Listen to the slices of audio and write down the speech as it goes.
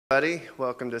Everybody,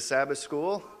 welcome to Sabbath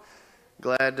School.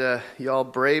 Glad you all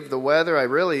braved the weather. I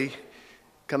really,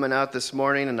 coming out this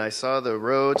morning and I saw the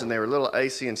roads and they were a little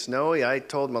icy and snowy. I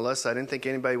told Melissa I didn't think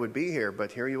anybody would be here,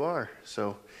 but here you are.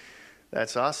 So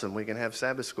that's awesome. We can have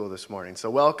Sabbath School this morning. So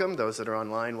welcome. Those that are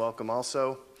online, welcome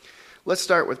also. Let's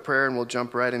start with prayer and we'll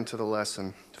jump right into the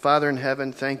lesson. Father in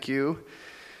heaven, thank you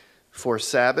for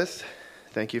Sabbath.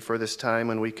 Thank you for this time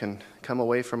when we can come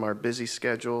away from our busy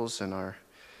schedules and our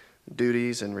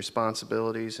duties and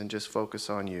responsibilities and just focus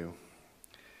on you.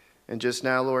 And just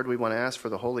now, Lord, we want to ask for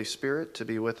the Holy Spirit to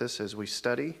be with us as we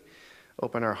study.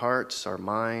 Open our hearts, our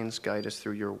minds, guide us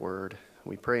through your word.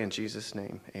 We pray in Jesus'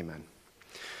 name, amen.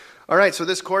 All right, so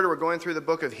this quarter we're going through the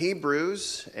book of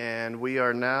Hebrews, and we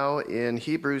are now in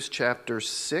Hebrews chapter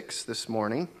 6 this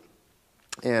morning.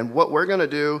 And what we're going to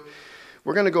do,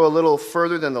 we're going to go a little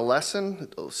further than the lesson.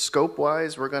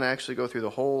 Scope-wise, we're going to actually go through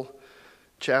the whole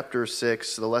chapter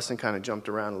 6. The lesson kind of jumped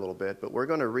around a little bit, but we're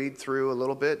going to read through a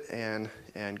little bit and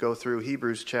go through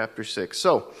Hebrews chapter 6.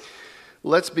 So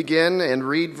let's begin and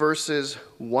read verses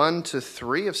 1 to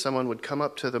 3. If someone would come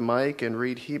up to the mic and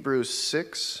read Hebrews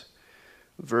 6,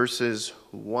 verses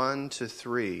 1 to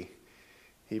 3.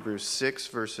 Hebrews 6,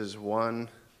 verses 1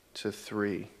 to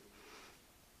 3.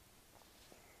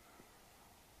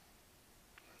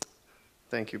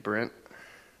 Thank you, Brent.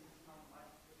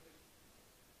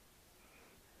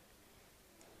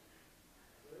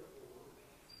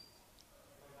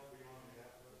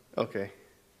 Okay.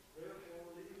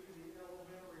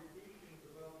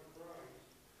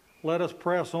 Let us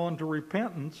press on to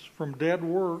repentance from dead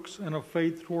works and of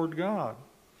faith toward God,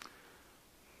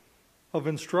 of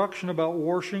instruction about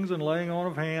washings and laying on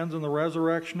of hands and the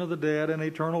resurrection of the dead and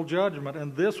eternal judgment.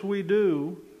 And this we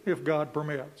do if God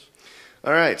permits.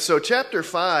 All right, so chapter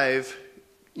 5,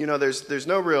 there's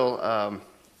no real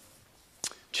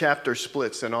chapter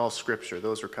splits in all Scripture.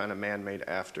 Those were kind of man-made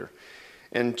after.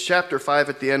 And chapter 5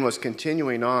 at the end was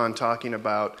continuing on, talking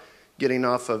about getting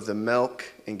off of the milk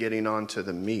and getting onto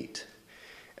the meat.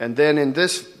 And then in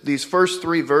these first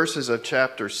 3 verses of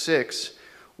chapter 6,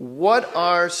 what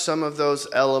are some of those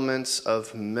elements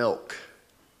of milk?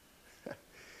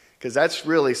 Because that's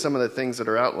really some of the things that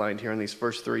are outlined here in these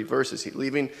first 3 verses.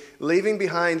 Leaving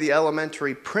behind the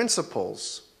elementary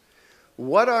principles.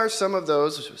 What are some of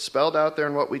those, spelled out there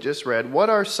in what we just read, what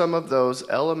are some of those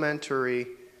elementary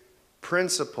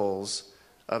principles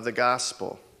of the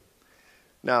gospel?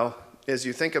 Now, as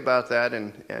you think about that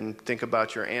and think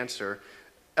about your answer,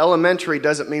 elementary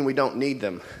doesn't mean we don't need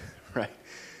them, right?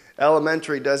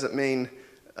 Elementary doesn't mean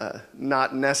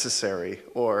not necessary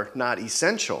or not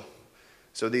essential.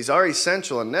 So these are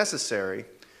essential and necessary,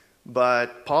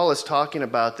 but Paul is talking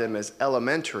about them as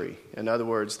elementary. In other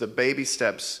words, the baby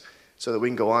steps so that we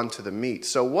can go on to the meat.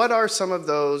 So what are some of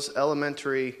those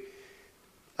elementary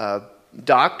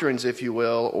doctrines, if you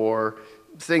will, or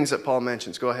things that Paul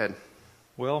mentions? Go ahead.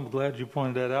 Well, I'm glad you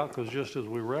pointed that out, because just as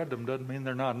we read them doesn't mean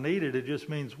they're not needed. It just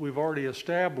means we've already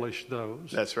established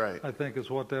those. That's right. I think is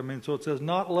what that means. So it says,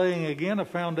 not laying again a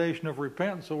foundation of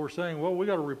repentance. So we're saying, well, we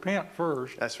got to repent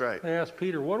first. That's right. They asked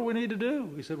Peter, what do we need to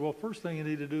do? He said, well, first thing you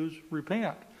need to do is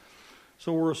repent.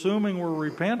 So we're assuming we're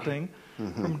repenting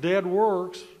from dead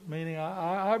works, meaning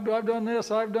I've done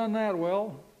this, I've done that.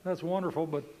 Well, that's wonderful,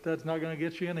 but that's not going to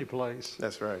get you any place.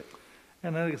 That's right.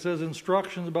 And then it says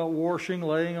instructions about washing,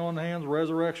 laying on hands,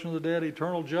 resurrection of the dead,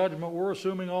 eternal judgment. We're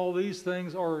assuming all these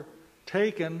things are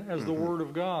taken as the Word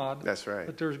of God. That's right.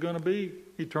 That there's going to be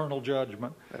eternal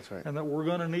judgment. That's right. And that we're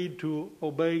going to need to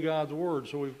obey God's Word.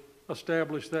 So we've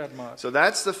established that much. So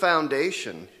that's the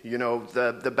foundation.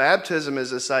 The baptism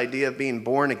is this idea of being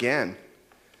born again,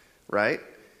 right?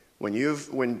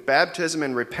 When baptism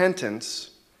and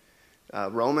repentance,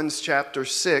 Romans chapter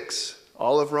 6,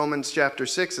 all of Romans chapter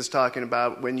 6 is talking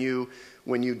about when you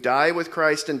die with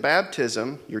Christ in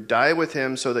baptism, you die with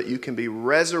him so that you can be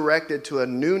resurrected to a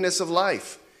newness of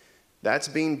life. That's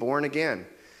being born again.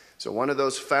 So one of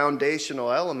those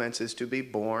foundational elements is to be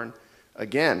born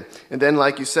again. And then,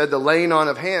 like you said, the laying on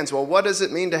of hands. Well, what does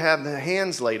it mean to have the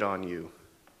hands laid on you?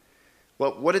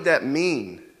 Well, what did that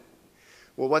mean?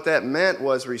 Well, what that meant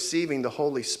was receiving the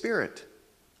Holy Spirit.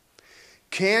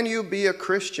 Can you be a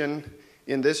Christian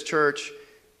in this church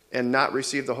and not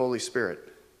receive the Holy Spirit?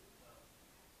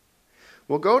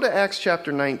 Well, go to Acts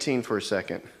chapter 19 for a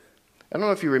second. I don't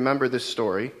know if you remember this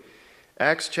story.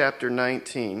 Acts chapter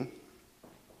 19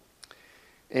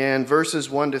 and verses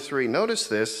 1 to 3. Notice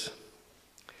this.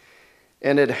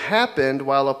 And it happened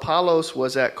while Apollos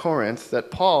was at Corinth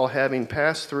that Paul, having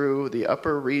passed through the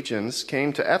upper regions,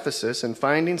 came to Ephesus and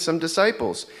finding some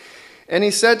disciples. And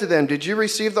he said to them, "Did you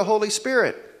receive the Holy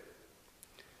Spirit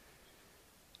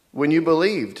when you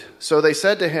believed?" So they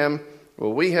said to him,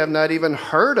 "Well, we have not even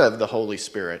heard of the Holy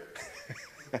Spirit."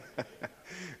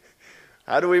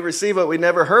 How do we receive what we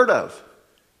never heard of?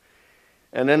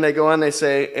 And then they go on, they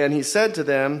say, "And he said to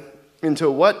them,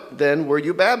 'Into what then were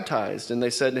you baptized?' And they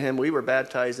said to him, 'We were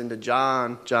baptized into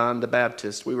John the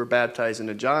Baptist. We were baptized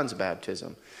into John's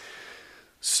baptism.'"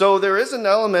 So there is an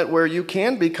element where you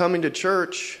can be coming to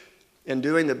church and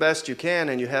doing the best you can,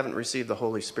 and you haven't received the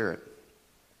Holy Spirit.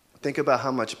 Think about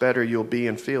how much better you'll be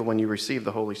and feel when you receive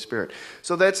the Holy Spirit.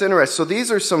 So that's interesting. So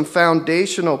these are some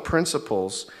foundational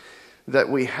principles that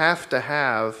we have to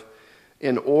have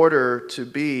in order to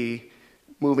be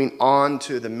moving on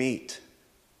to the meat.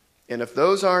 And if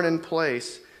those aren't in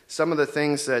place, some of the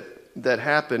things that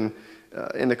happen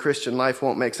in the Christian life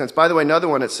won't make sense. By the way, another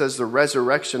one, it says the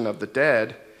resurrection of the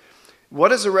dead. What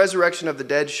does the resurrection of the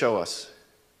dead show us?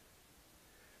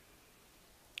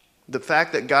 The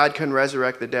fact that God can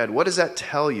resurrect the dead. What does that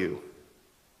tell you?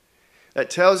 That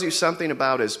tells you something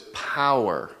about his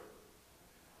power.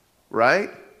 Right?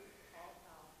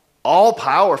 All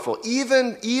powerful.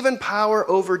 Even power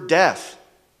over death.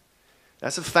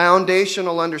 That's a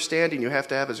foundational understanding you have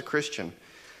to have as a Christian.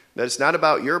 That it's not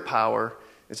about your power,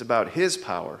 it's about his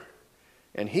power.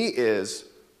 And he is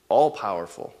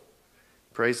all-powerful.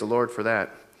 Praise the Lord for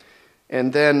that.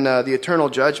 And then the eternal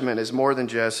judgment is more than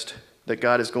just that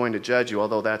God is going to judge you,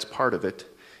 although that's part of it.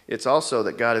 It's also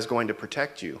that God is going to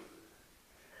protect you.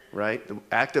 Right? The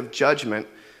act of judgment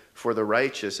for the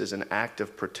righteous is an act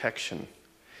of protection.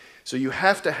 So you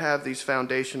have to have these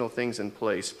foundational things in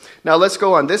place. Now let's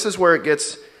go on. This is where it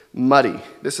gets muddy.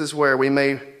 This is where we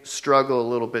may struggle a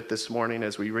little bit this morning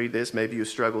as we read this. Maybe you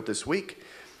struggled this week.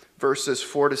 Verses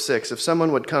 4 to 6. If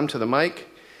someone would come to the mic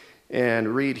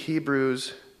and read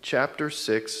Hebrews chapter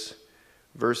 6,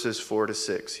 verses 4 to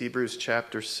 6. Hebrews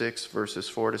chapter 6, verses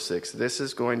 4 to 6. This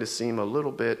is going to seem a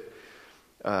little bit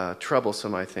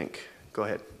troublesome, I think. Go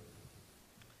ahead.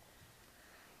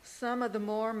 Some of the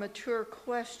more mature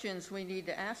questions we need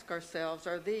to ask ourselves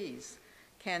are these.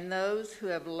 Can those who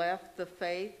have left the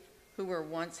faith, who were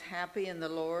once happy in the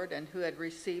Lord and who had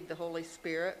received the Holy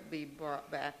Spirit, be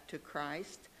brought back to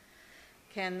Christ?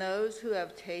 Can those who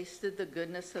have tasted the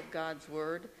goodness of God's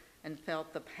word and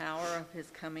felt the power of his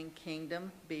coming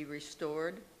kingdom be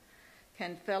restored?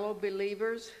 Can fellow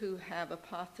believers who have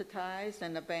apostatized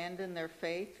and abandoned their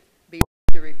faith be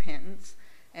brought to repentance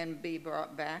and be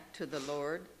brought back to the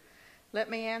Lord? Let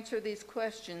me answer these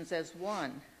questions as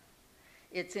one.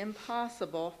 It's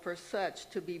impossible for such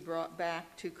to be brought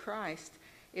back to Christ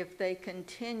if they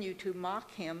continue to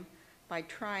mock him by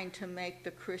trying to make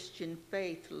the Christian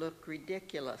faith look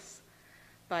ridiculous.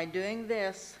 By doing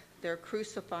this, they're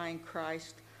crucifying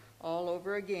Christ all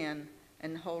over again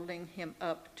and holding him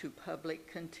up to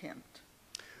public contempt.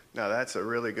 Now that's a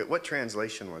really good, what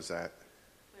translation was that?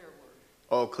 Clear word.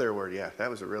 Oh, clear word, yeah. That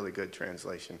was a really good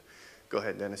translation. Go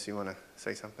ahead, Dennis, you want to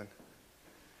say something?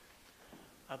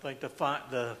 I think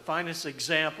the finest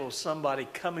example of somebody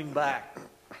coming back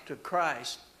to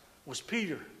Christ was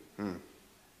Peter.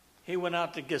 He went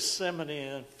out to Gethsemane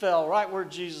and fell right where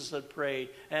Jesus had prayed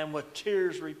and with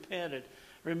tears repented.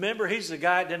 Remember, he's the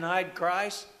guy that denied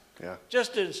Christ? Yeah.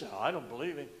 Just didn't say, I don't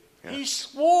believe him. Yeah. He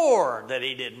swore that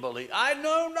he didn't believe. I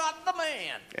know not the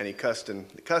man. And he cussed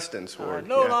and swore. I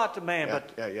know not the man, Yeah,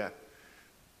 but yeah.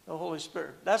 the Holy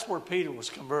Spirit. That's where Peter was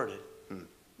converted.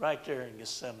 Right there in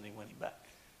Gethsemane when he back.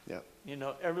 Yeah. You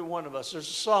know, every one of us, there's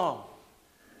a song.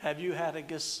 Have you had a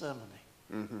Gethsemane?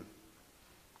 Mm-hmm.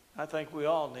 I think we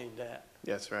all need that.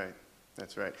 That's right.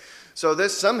 That's right. So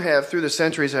this, some have through the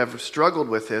centuries have struggled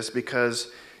with this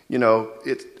because, you know,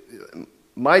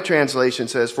 my translation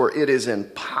says, "For it is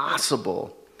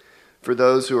impossible for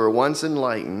those who are once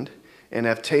enlightened and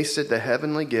have tasted the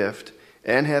heavenly gift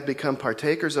and have become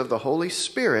partakers of the Holy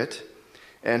Spirit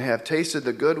and have tasted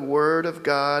the good word of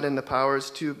God and the powers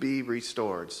to be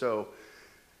restored." So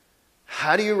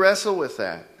how do you wrestle with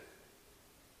that?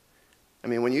 I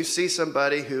mean, when you see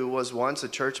somebody who was once a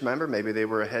church member, maybe they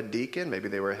were a head deacon, maybe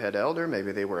they were a head elder,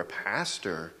 maybe they were a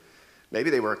pastor,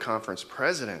 maybe they were a conference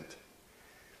president,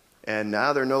 and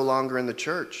now they're no longer in the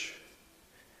church.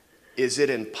 Is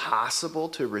it impossible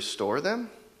to restore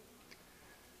them?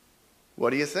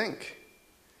 What do you think?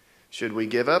 Should we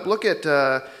give up? Look at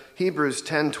Hebrews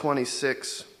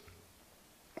 10:26.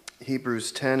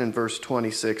 Hebrews 10 and verse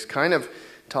 26, kind of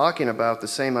talking about the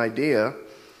same idea.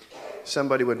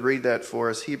 Somebody would read that for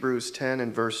us. Hebrews 10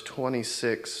 and verse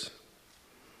 26.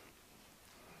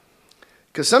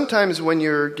 Because sometimes when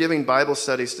you're giving Bible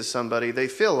studies to somebody, they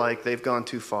feel like they've gone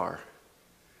too far.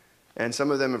 And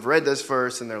some of them have read this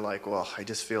verse and they're like, well, I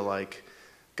just feel like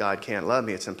God can't love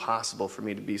me. It's impossible for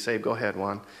me to be saved. Go ahead,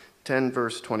 Juan. 10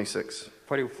 verse 26.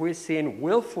 For if we sin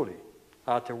willfully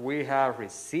after we have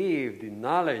received the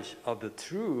knowledge of the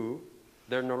truth,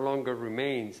 there no longer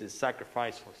remains a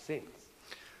sacrifice for sins.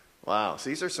 Wow, so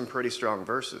these are some pretty strong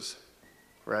verses,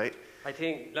 right? I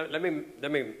think, let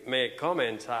me make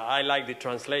comments. I like the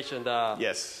translation that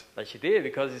she did,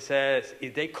 because it says,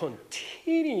 if they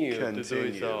continue to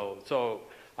do so. So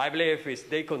I believe if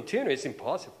they continue, it's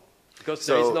impossible, because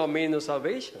there is no means of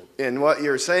salvation. And what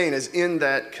you're saying is, in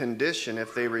that condition,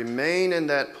 if they remain in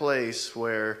that place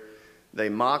where they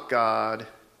mock God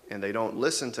and they don't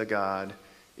listen to God,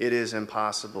 it is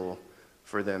impossible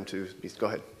for them to be. Go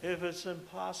ahead. If it's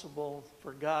impossible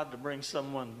for God to bring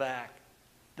someone back,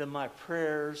 then my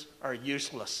prayers are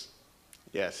useless.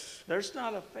 Yes. There's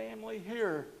not a family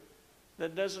here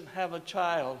that doesn't have a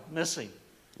child missing.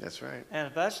 That's right. And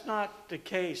if that's not the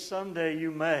case, someday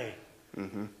you may.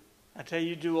 Mm-hmm. I tell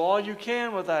you, do all you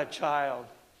can with that child.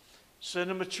 Send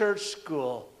them to church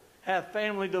school. Have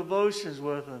family devotions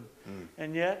with them.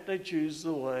 And yet they choose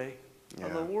the way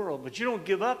of the world. But you don't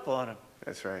give up on them.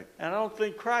 That's right. And I don't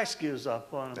think Christ gives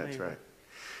up on them That's either. right.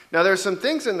 Now, there's some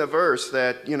things in the verse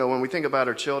that, when we think about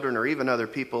our children or even other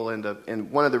people, and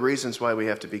one of the reasons why we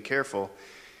have to be careful,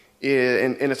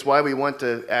 and it's why we went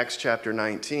to Acts chapter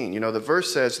 19. The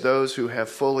verse says, those who have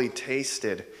fully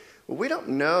tasted. Well, we don't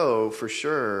know for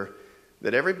sure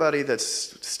that everybody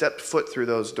that's stepped foot through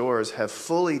those doors have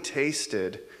fully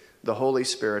tasted the Holy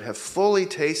Spirit, have fully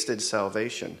tasted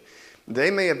salvation.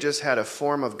 They may have just had a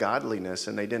form of godliness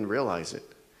and they didn't realize it.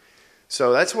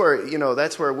 So that's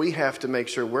where we have to make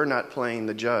sure we're not playing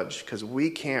the judge, because we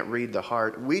can't read the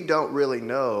heart. We don't really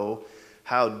know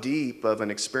how deep of an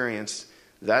experience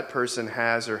that person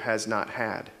has or has not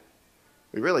had.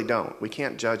 We really don't. We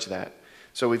can't judge that.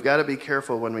 So we've got to be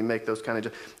careful when we make those kind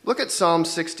of Look at Psalm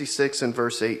 66 and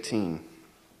verse 18.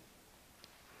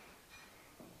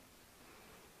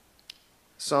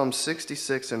 Psalm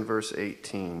 66 and verse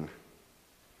 18.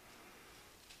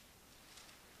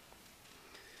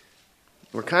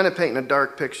 We're kind of painting a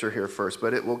dark picture here first,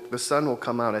 but the sun will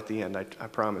come out at the end, I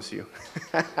promise you.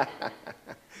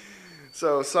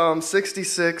 So Psalm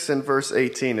 66 and verse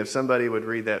 18, if somebody would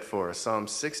read that for us. Psalm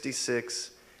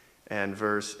 66 and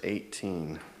verse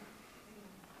 18.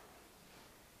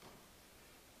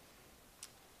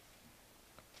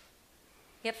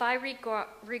 If I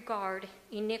regard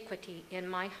iniquity in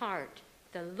my heart,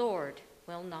 the Lord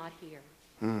will not hear.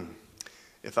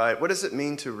 What does it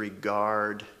mean to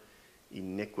regard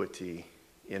iniquity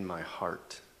in my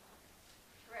heart?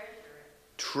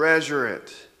 Treasure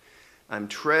it. I'm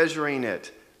treasuring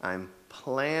it. I'm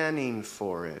planning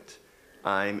for it.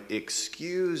 I'm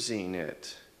excusing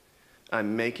it.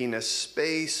 I'm making a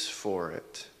space for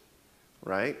it.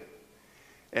 Right?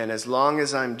 And as long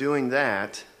as I'm doing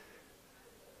that,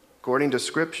 according to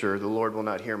Scripture, the Lord will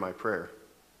not hear my prayer.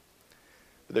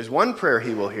 But there's one prayer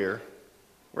He will hear.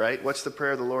 Right? What's the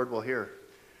prayer the Lord will hear?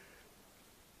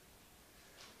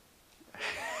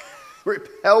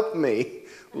 Help me.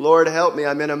 Lord, help me.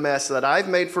 I'm in a mess that I've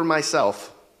made for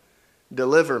myself.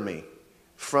 Deliver me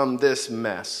from this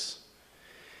mess.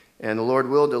 And the Lord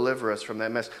will deliver us from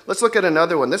that mess. Let's look at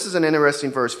another one. This is an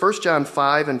interesting verse. 1 John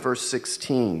 5 and verse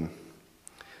 16.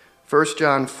 1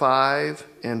 John 5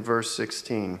 and verse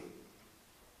 16.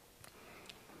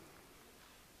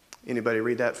 Anybody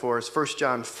read that for us? 1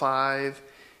 John 5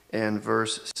 and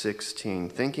verse 16.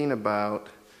 Thinking about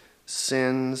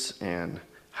sins and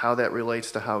how that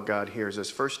relates to how God hears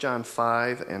us. 1 John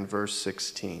 5 and verse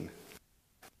 16.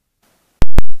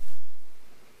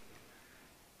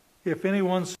 If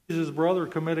anyone sees his brother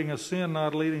committing a sin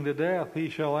not leading to death, he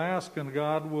shall ask, and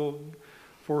God will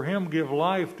for him give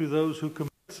life to those who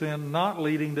commit sin not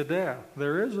leading to death.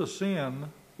 There is a sin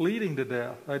leading to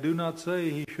death. I do not say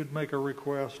he should make a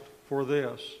request for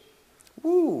this.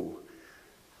 Ooh.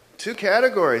 Two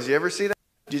categories. You ever see that?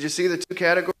 Did you see the two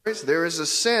categories? There is a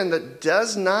sin that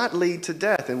does not lead to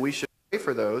death, and we should pray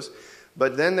for those.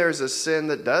 But then there's a sin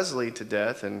that does lead to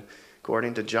death, and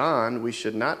according to John, we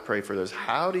should not pray for those.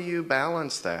 How do you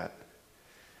balance that?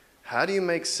 How do you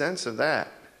make sense of that?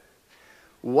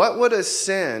 What would a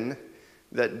sin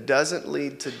that doesn't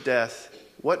lead to death,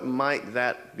 what might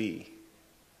that be?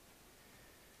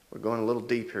 We're going a little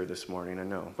deep here this morning, I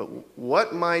know. But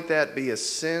what might that be, a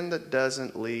sin that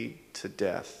doesn't lead to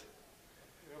death?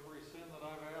 Every sin that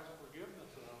I've asked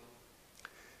forgiveness of.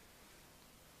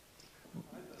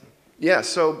 Yeah,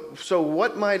 so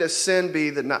what might a sin be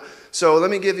that not... So let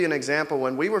me give you an example.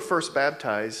 When we were first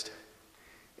baptized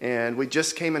and we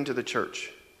just came into the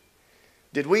church,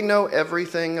 did we know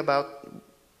everything about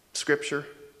Scripture?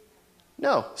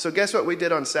 No. So guess what we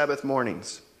did on Sabbath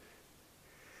mornings?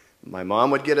 My mom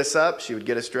would get us up, she would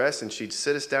get us dressed, and she'd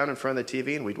sit us down in front of the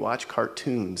TV, and we'd watch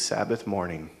cartoons Sabbath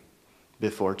morning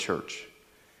before church.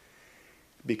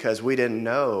 Because we didn't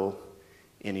know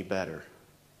any better.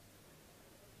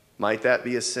 Might that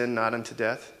be a sin not unto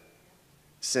death?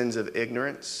 Sins of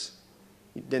ignorance?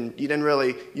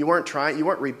 You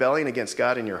weren't rebelling against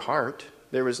God in your heart.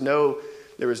 There was no,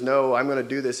 I'm going to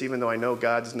do this even though I know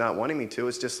God's not wanting me to.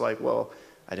 It's just like, well,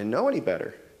 I didn't know any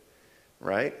better,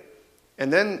 right?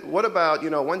 And then what about,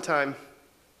 one time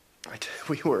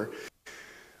we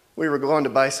were going to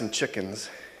buy some chickens,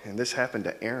 and this happened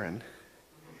to Erin,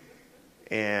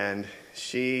 and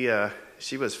she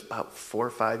was about 4 or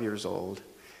 5 years old,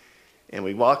 and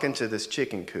we walk into this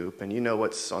chicken coop, and you know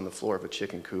what's on the floor of a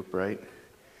chicken coop, right?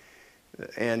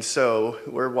 And so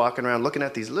we're walking around looking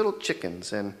at these little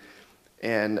chickens, and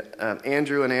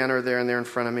Andrew and Anna are there, and they're in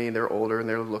front of me. They're older, and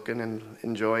they're looking and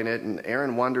enjoying it. And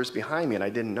Aaron wanders behind me, and I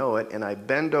didn't know it. And I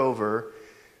bend over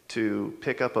to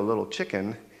pick up a little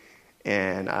chicken,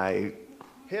 and I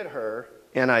hit her,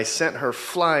 and I sent her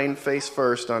flying face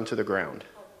first onto the ground.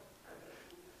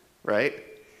 Right?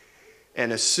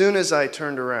 And as soon as I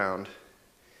turned around,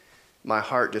 my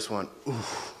heart just went, ooh.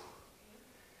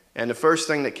 And the first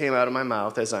thing that came out of my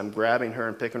mouth as I'm grabbing her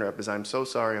and picking her up is, I'm so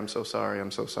sorry, I'm so sorry,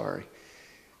 I'm so sorry.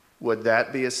 Would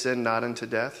that be a sin not unto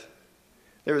death?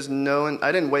 I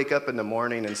didn't wake up in the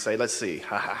morning and say, let's see,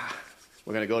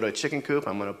 we're going to go to a chicken coop,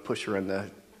 I'm going to push her in the...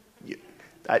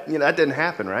 that didn't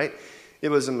happen, right? It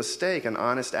was a mistake, an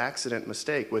honest accident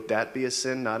mistake. Would that be a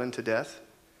sin not unto death?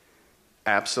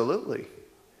 Absolutely,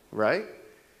 right?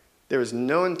 There was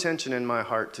no intention in my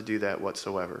heart to do that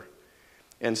whatsoever.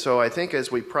 And so I think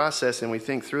as we process and we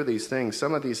think through these things,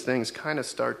 some of these things kind of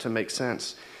start to make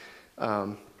sense.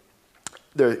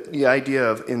 The idea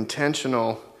of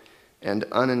intentional and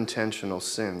unintentional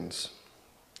sins.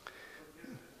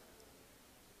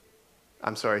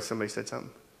 I'm sorry, somebody said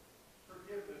something?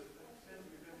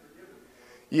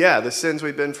 Yeah, the sins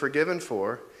we've been forgiven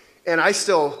for. And I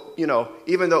still,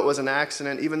 even though it was an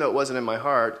accident, even though it wasn't in my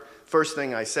heart, first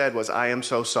thing I said was, I am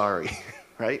so sorry,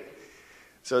 right?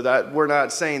 So that we're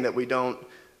not saying that we don't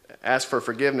ask for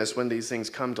forgiveness when these things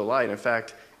come to light. In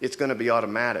fact, it's going to be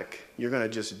automatic. You're going to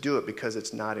just do it because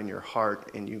it's not in your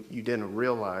heart and you didn't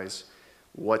realize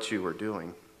what you were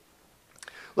doing.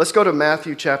 Let's go to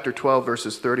Matthew chapter 12,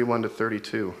 verses 31 to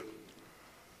 32.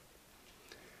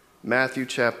 Matthew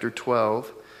chapter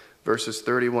 12, verses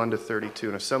 31 to 32.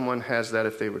 And if someone has that,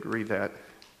 if they would read that.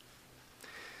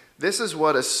 This is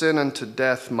what a sin unto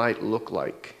death might look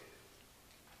like.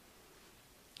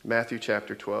 Matthew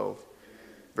chapter 12,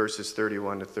 verses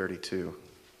 31 to 32.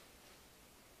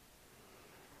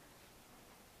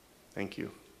 Thank you.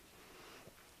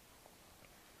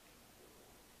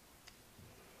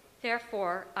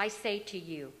 Therefore, I say to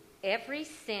you, every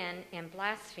sin and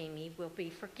blasphemy will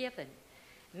be forgiven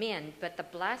men, but the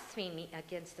blasphemy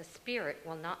against the Spirit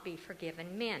will not be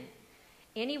forgiven men.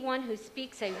 Anyone who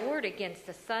speaks a word against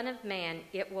the Son of Man,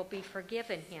 it will be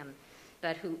forgiven him.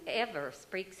 But whoever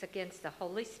speaks against the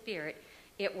Holy Spirit,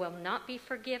 it will not be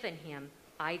forgiven him,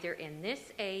 either in this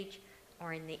age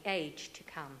or in the age to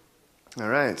come. All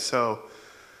right, so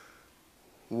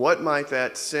what might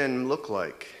that sin look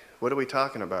like? What are we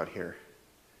talking about here?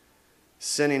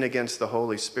 Sinning against the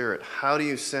Holy Spirit. How do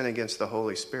you sin against the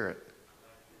Holy Spirit?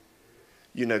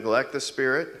 You neglect the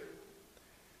Spirit.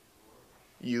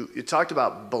 You talked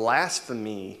about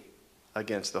blasphemy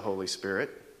against the Holy Spirit,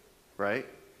 right?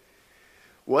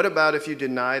 What about if you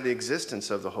deny the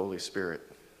existence of the Holy Spirit?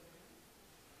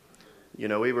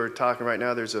 We were talking right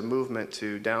now, there's a movement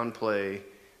to downplay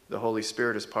the Holy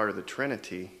Spirit as part of the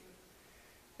Trinity.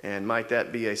 And might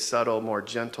that be a subtle, more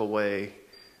gentle way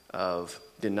of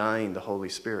denying the Holy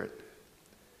Spirit?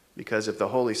 Because if the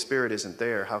Holy Spirit isn't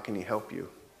there, how can he help you?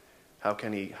 How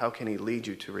can he lead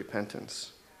you to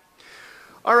repentance?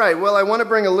 All right, well, I want to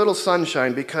bring a little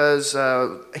sunshine because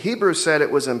Hebrews said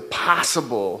it was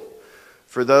impossible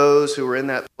for those who were in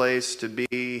that place to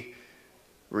be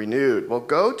renewed. Well,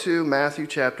 go to Matthew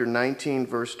chapter 19,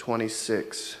 verse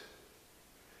 26.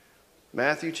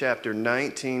 Matthew chapter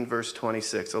 19, verse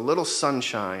 26. A little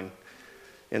sunshine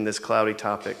in this cloudy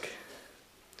topic.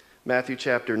 Matthew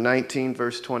chapter 19,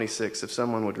 verse 26. If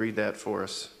someone would read that for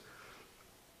us.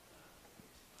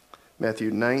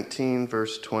 Matthew 19,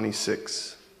 verse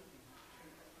 26.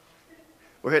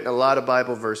 We're hitting a lot of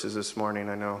Bible verses this morning,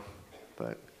 I know,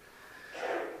 but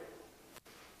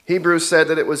Hebrews said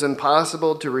that it was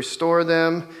impossible to restore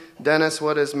them. Dennis,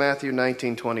 what does Matthew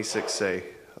 19:26 say?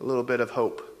 A little bit of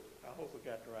hope. I hope we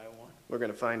got the right one. We're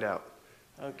going to find out.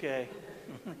 Okay.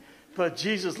 But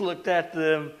Jesus looked at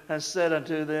them and said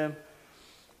unto them,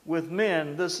 with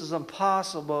men this is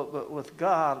impossible, but with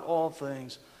God all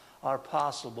things are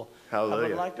possible. Hallelujah. I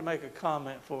would like to make a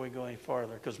comment before we go any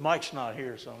farther, because Mike's not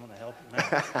here, so I'm going to help him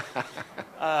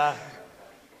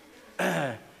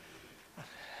out.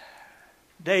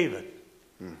 David.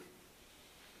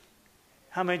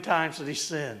 How many times did he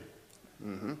sin?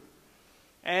 Mm-hmm.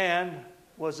 And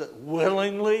was it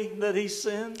willingly that he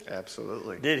sinned?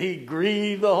 Absolutely. Did he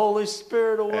grieve the Holy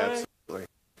Spirit away? Absolutely.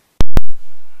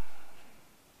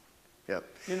 Yep.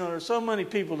 You know, there's so many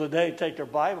people today take their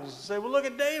Bibles and say, well, look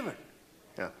at David.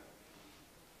 Yeah.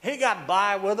 He got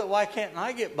by with it. Why can't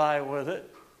I get by with it?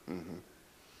 Mm-hmm.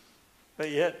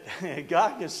 But yet,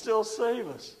 God can still save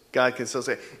us. God can still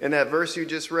save. In that verse you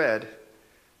just read,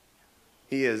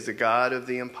 He is the God of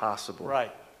the impossible.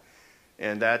 Right.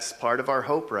 And that's part of our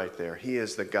hope right there. He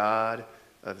is the God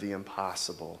of the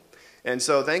impossible. And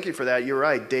so thank you for that. You're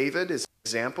right. David is an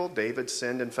example. David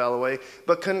sinned and fell away.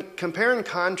 But compare and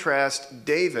contrast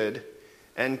David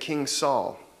and King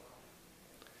Saul.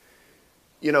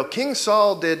 You know, King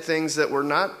Saul did things that were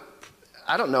not,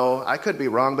 I don't know, I could be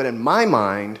wrong, but in my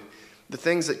mind, the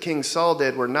things that King Saul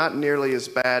did were not nearly as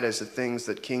bad as the things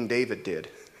that King David did.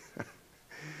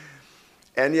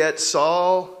 And yet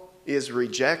Saul is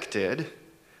rejected.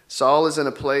 Saul is in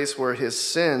a place where his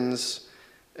sins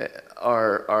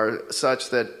are such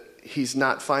that he's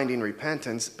not finding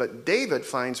repentance, but David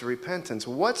finds repentance.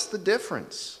 What's the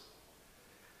difference?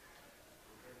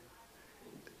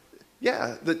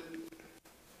 Yeah,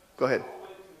 go ahead.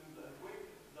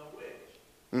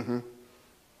 Mm-hmm.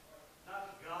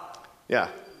 Yeah.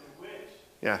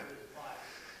 Yeah.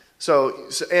 So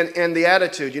and the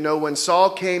attitude, you know, when Samuel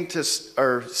came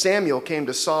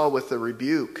to Saul with the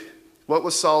rebuke, what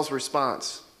was Saul's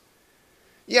response?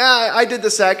 Yeah, I did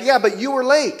the sack. Yeah, but you were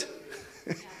late.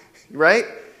 Right?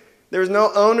 There was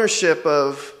no ownership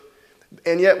of,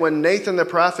 and yet when Nathan the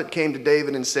prophet came to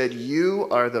David and said, you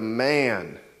are the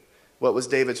man, what was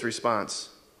David's response?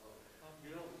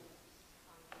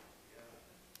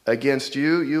 Against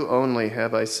you only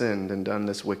have I sinned and done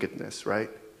this wickedness, right?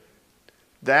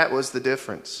 That was the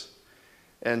difference.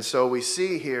 And so we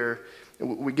see here,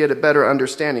 we get a better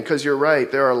understanding, because you're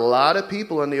right, there are a lot of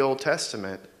people in the Old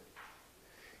Testament.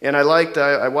 And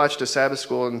I watched a Sabbath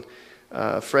school, and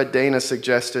Fred Dana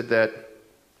suggested that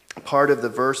part of the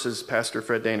verses, Pastor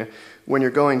Fred Dana, when you're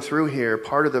going through here,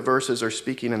 part of the verses are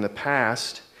speaking in the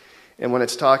past, and when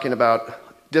it's talking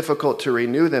about difficult to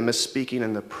renew them, is speaking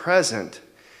in the present.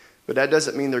 But that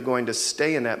doesn't mean they're going to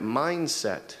stay in that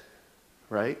mindset,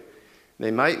 right? They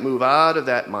might move out of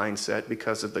that mindset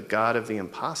because of the God of the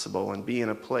impossible and be in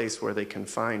a place where they can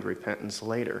find repentance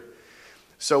later.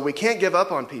 So we can't give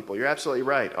up on people. You're absolutely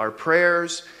right. Our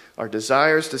prayers, our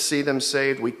desires to see them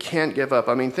saved, we can't give up.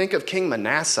 I mean, think of King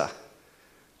Manasseh.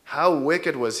 How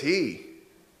wicked was he?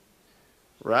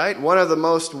 Right? One of the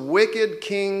most wicked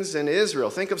kings in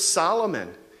Israel. Think of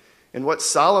Solomon and what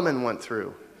Solomon went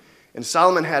through. And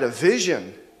Solomon had a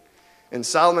vision. And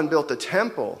Solomon built a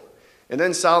temple. And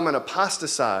then Solomon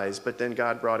apostatized, but then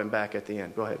God brought him back at the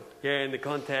end. Go ahead. Yeah, in the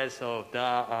context of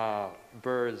that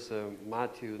verse,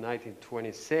 Matthew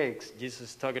 19:26, Jesus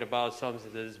is talking about something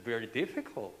that is very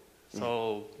difficult.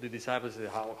 So the disciples said,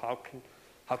 how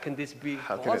can this be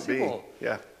possible? How can it be?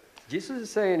 Yeah. Jesus is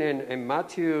saying in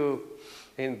Matthew,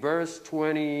 in verse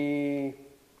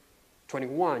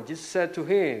 21, Jesus said to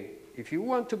him, if you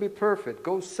want to be perfect,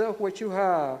 go sell what you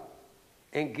have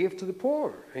and give to the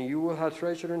poor, and you will have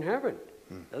treasure in heaven.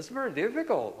 That's very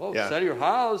difficult. Sell your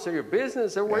house, sell your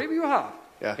business, sell whatever you have,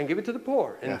 and give it to the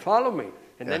poor, and follow me.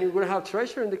 And then you're going to have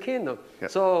treasure in the kingdom.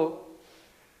 So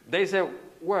they said,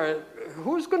 well,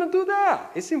 who's going to do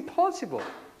that? It's impossible.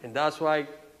 And that's why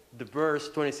the verse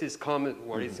 26 comes,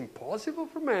 where it's impossible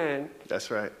for man. That's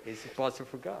right. It's impossible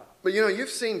for God. But you know, you've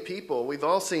seen people, we've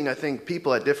all seen, I think,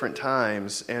 people at different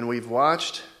times, and we've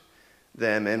watched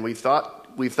them, and we've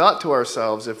thought to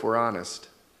ourselves, if we're honest,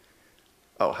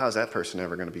 oh, how's that person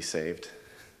ever going to be saved?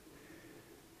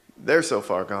 They're so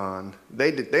far gone.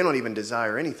 They don't even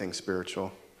desire anything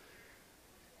spiritual.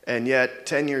 And yet,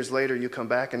 10 years later, you come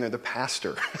back and they're the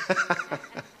pastor.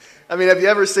 I mean, have you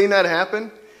ever seen that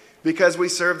happen? Because we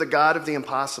serve the God of the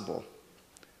impossible.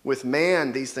 With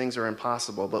man, these things are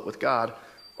impossible, but with God,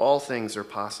 all things are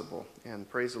possible. And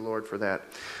praise the Lord for that.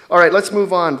 All right, let's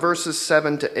move on. Verses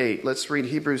 7 to 8. Let's read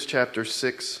Hebrews chapter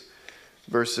 6,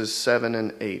 verses 7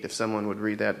 and 8. If someone would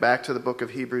read that. Back to the book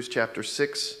of Hebrews chapter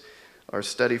 6, our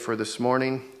study for this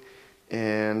morning.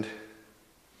 And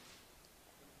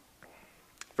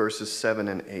verses 7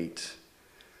 and 8.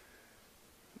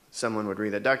 Someone would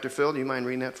read that. Dr. Phil, do you mind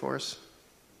reading that for us?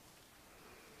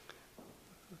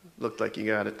 Looked like you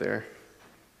got it there.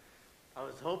 I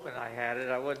was hoping I had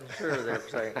it. I wasn't sure there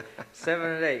for a second. 7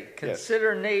 and 8.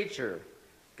 Consider nature.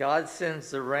 God sends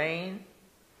the rain.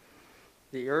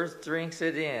 The earth drinks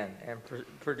it in and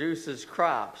produces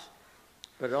crops.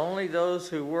 But only those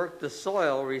who work the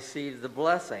soil receive the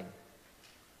blessing.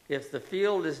 If the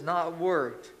field is not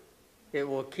worked, it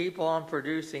will keep on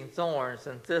producing thorns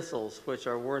and thistles, which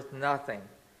are worth nothing.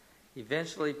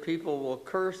 Eventually, people will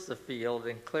curse the field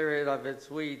and clear it of its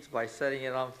weeds by setting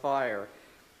it on fire.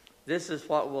 This is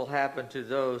what will happen to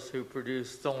those who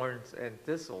produce thorns and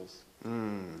thistles.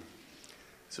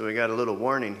 So we got a little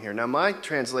warning here. Now, my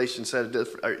translation said,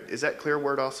 is that clear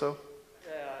word also?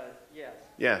 Yes.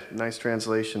 Yeah, nice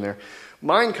translation there.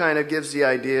 Mine kind of gives the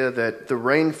idea that the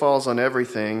rain falls on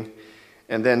everything,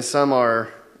 and then some are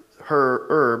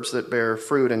herbs that bear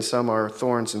fruit, and some are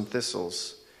thorns and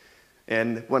thistles.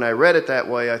 And when I read it that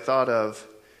way, I thought of,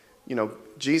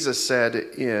 Jesus said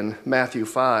in Matthew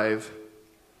 5,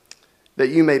 that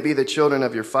you may be the children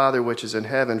of your Father which is in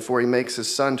heaven, for he makes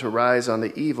his sun to rise on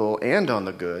the evil and on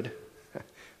the good,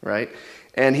 right?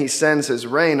 And he sends his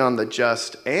rain on the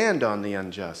just and on the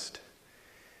unjust.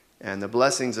 And the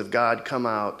blessings of God come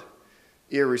out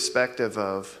irrespective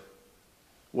of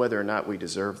whether or not we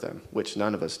deserve them, which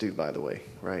none of us do, by the way,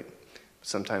 right?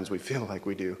 Sometimes we feel like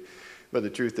we do, but the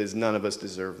truth is none of us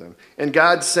deserve them. And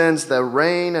God sends the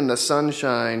rain and the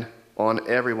sunshine on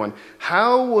everyone.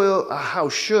 How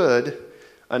should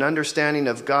an understanding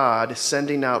of God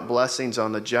sending out blessings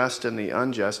on the just and the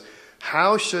unjust,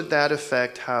 how should that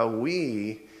affect how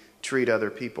we treat other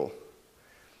people?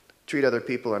 Treat other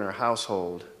people in our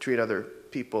household, treat other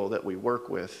people that we work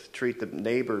with, treat the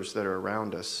neighbors that are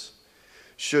around us.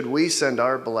 Should we send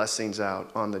our blessings out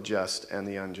on the just and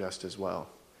the unjust as well?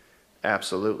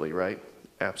 Absolutely, right?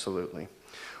 Absolutely.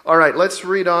 All right, let's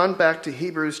read on back to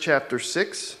Hebrews chapter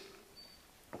 6.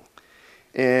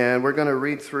 And we're going to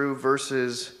read through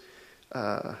verses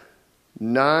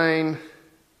 9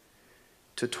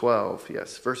 to 12.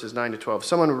 Yes, verses 9 to 12.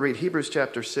 Someone will read Hebrews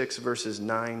chapter 6, verses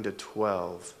 9 to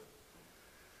 12.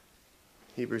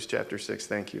 Hebrews chapter 6,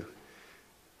 thank you.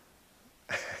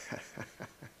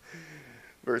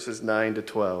 Verses 9 to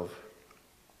 12.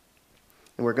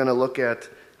 And we're going to look at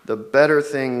the better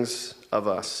things of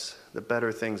us. The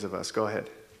better things of us. Go ahead.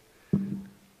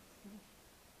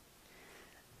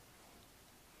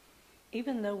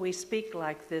 Even though we speak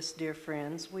like this, dear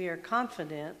friends, we are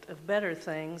confident of better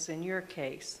things in your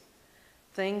case,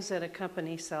 things that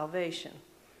accompany salvation.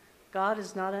 God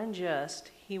is not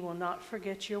unjust. He will not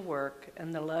forget your work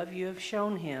and the love you have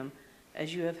shown him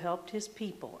as you have helped his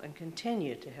people and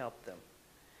continue to help them.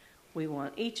 We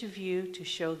want each of you to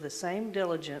show the same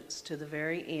diligence to the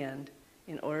very end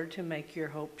in order to make your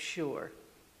hope sure.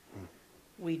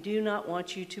 We do not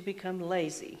want you to become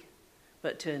lazy,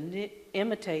 but to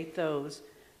imitate those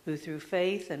who through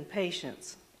faith and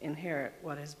patience inherit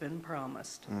what has been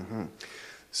promised. Mm-hmm.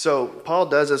 So Paul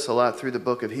does this a lot through the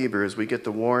book of Hebrews. We get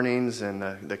the warnings and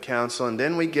the counsel, and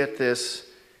then we get this,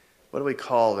 what do we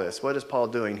call this? What is Paul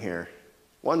doing here?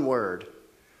 One word.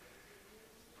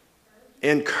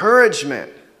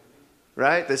 Encouragement,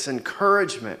 right? This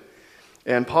encouragement.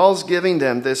 And Paul's giving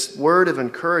them this word of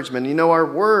encouragement. Our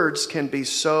words can be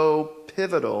so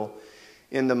pivotal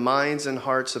in the minds and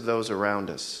hearts of those around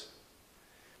us.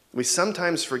 We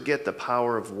sometimes forget the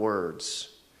power of words.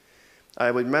 I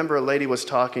remember a lady was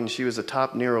talking. She was a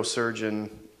top neurosurgeon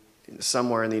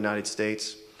somewhere in the United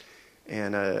States.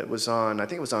 And it was on, I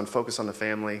think it was on Focus on the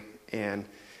Family. And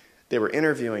they were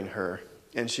interviewing her.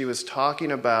 And she was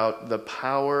talking about the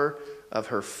power of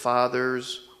her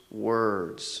father's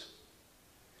words.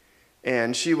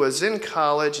 And she was in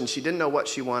college and she didn't know what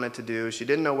she wanted to do. She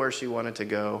didn't know where she wanted to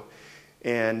go.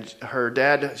 And her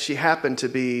dad, she happened to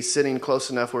be sitting close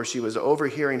enough where she was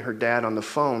overhearing her dad on the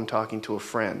phone talking to a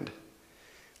friend.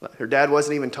 Her dad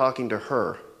wasn't even talking to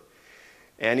her.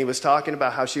 And he was talking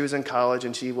about how she was in college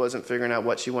and she wasn't figuring out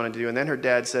what she wanted to do. And then her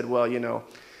dad said, well,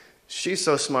 she's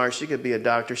so smart, she could be a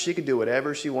doctor. She could do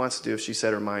whatever she wants to do if she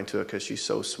set her mind to it because she's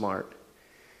so smart.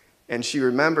 And she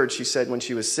remembered, she said, when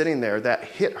she was sitting there, that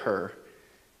hit her.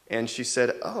 And she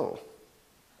said, oh,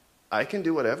 I can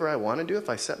do whatever I want to do if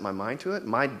I set my mind to it.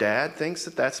 My dad thinks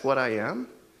that that's what I am.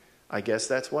 I guess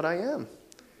that's what I am.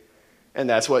 And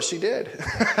that's what she did.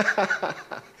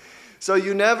 So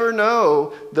you never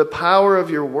know the power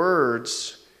of your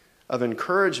words of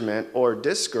encouragement or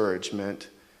discouragement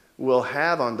will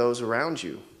have on those around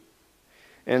you.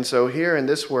 And so here in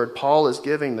this word, Paul is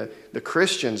giving the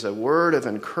Christians a word of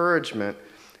encouragement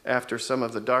after some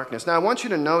of the darkness. Now I want you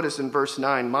to notice in verse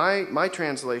 9, my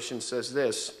translation says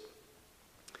this.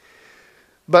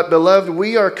 But, beloved,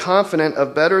 we are confident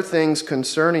of better things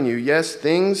concerning you. Yes,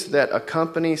 things that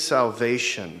accompany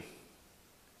salvation.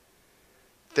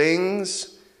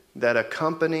 Things that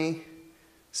accompany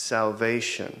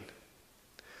salvation.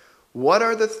 What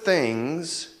are the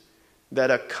things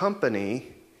that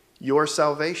accompany your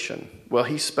salvation? Well,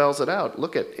 he spells it out.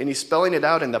 And he's spelling it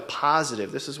out in the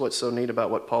positive. This is what's so neat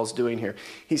about what Paul's doing here.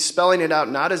 He's spelling it out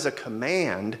not as a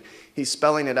command, he's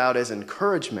spelling it out as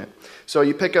encouragement. So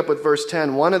you pick up with verse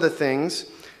 10, one of the things,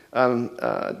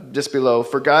 just below,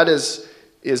 for God is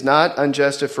not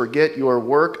unjust to forget your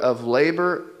work of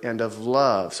labor and of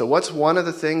love. So what's one of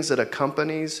the things that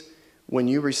accompanies when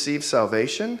you receive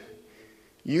salvation?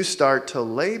 You start to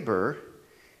labor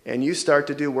and you start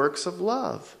to do works of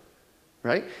love.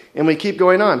 Right? And we keep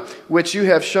going on. Which you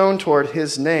have shown toward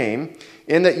his name,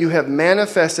 in that you have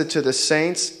manifested to the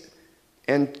saints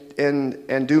and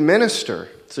do minister.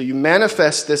 So you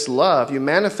manifest this love, you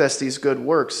manifest these good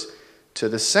works to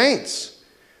the saints.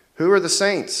 Who are the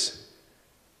saints?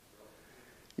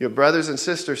 Your brothers and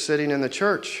sisters sitting in the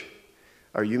church.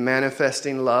 Are you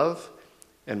manifesting love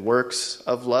and works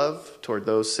of love toward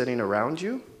those sitting around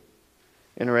you?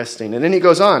 Interesting. And then he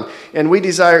goes on, and we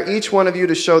desire each one of you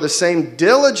to show the same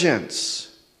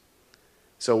diligence.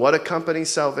 So what accompanies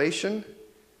salvation?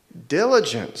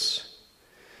 Diligence.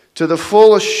 To the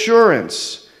full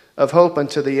assurance of hope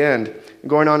unto the end.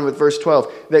 Going on with verse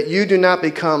 12, that you do not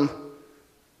become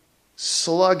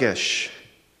sluggish.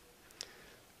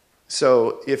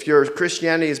 So if your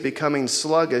Christianity is becoming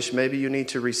sluggish, maybe you need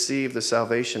to receive the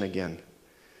salvation again,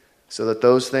 so that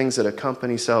those things that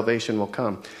accompany salvation will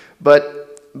come.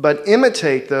 But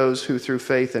imitate those who through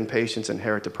faith and patience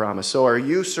inherit the promise. So are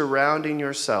you surrounding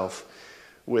yourself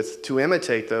to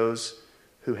imitate those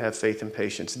who have faith and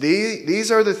patience? These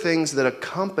are the things that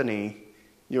accompany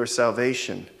your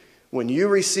salvation. When you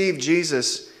receive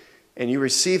Jesus and you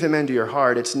receive him into your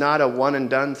heart, it's not a one and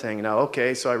done thing. Now,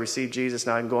 okay, so I received Jesus,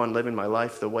 now I can go on living my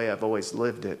life the way I've always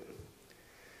lived it.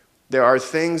 There are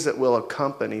things that will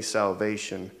accompany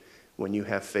salvation when you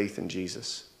have faith in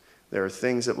Jesus. There are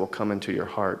things that will come into your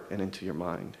heart and into your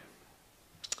mind.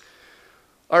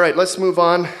 All right, let's move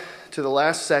on to the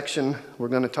last section we're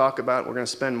going to talk about. We're going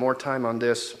to spend more time on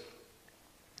this.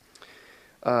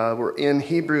 We're in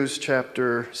Hebrews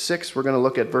chapter 6. We're going to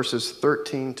look at verses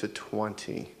 13 to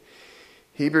 20.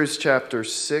 Hebrews chapter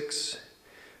 6,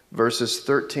 verses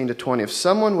 13 to 20. If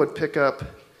someone would pick up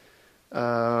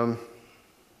the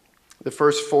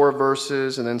first 4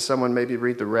 verses, and then someone maybe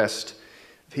read the rest.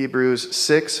 Hebrews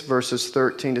 6, verses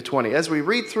 13 to 20. As we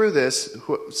read through this,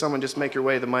 someone just make your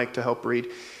way to the mic to help read.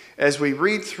 As we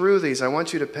read through these, I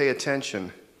want you to pay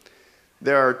attention.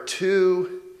 There are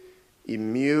 2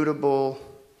 immutable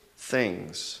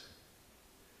things.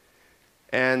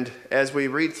 And as we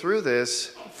read through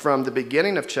this, from the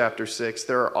beginning of chapter 6,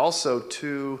 there are also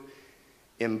 2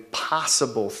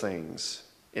 impossible things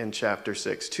in chapter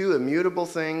 6. 2 immutable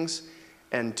things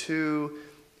and 2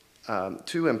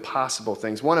 impossible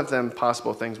things. One of them,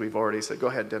 possible things, we've already said. Go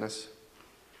ahead, Dennis.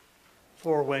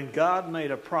 For when God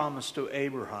made a promise to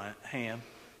Abraham,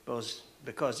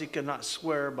 because he could not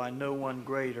swear by no one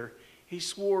greater, he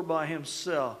swore by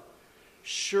himself,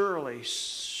 surely,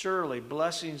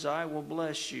 blessings I will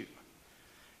bless you,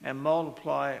 and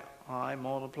multiply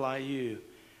you.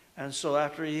 And so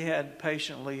after he had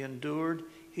patiently endured,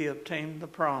 he obtained the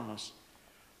promise.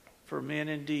 For men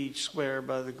indeed swear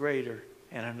by the greater,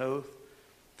 and an oath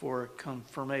for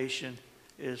confirmation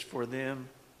is for them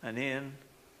an end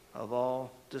of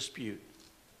all dispute.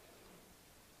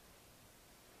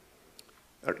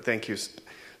 Thank you.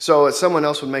 So if someone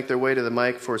else would make their way to the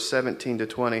mic for 17 to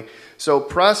 20. So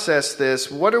process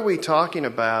this. What are we talking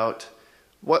about?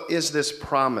 What is this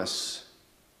promise?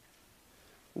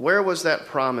 Where was that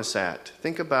promise at?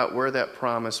 Think about where that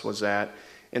promise was at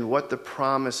and what the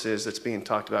promise is that's being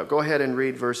talked about. Go ahead and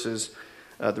read verses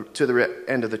to the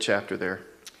end of the chapter there.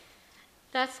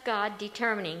 Thus God,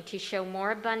 determining to show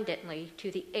more abundantly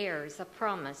to the heirs of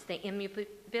promise the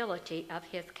immutability of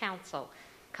his counsel,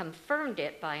 confirmed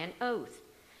it by an oath,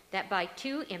 that by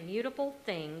 2 immutable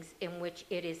things in which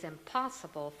it is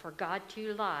impossible for God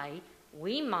to lie,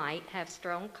 we might have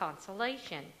strong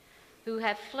consolation, who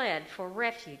have fled for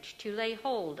refuge to lay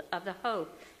hold of the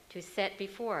hope to set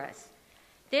before us.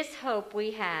 This hope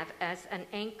we have as an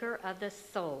anchor of the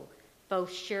soul, both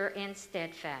sure and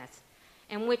steadfast,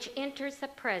 and which enters the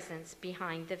presence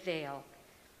behind the veil,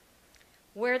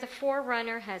 where the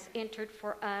forerunner has entered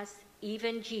for us,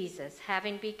 even Jesus,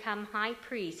 having become high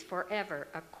priest forever,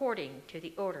 according to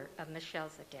the order of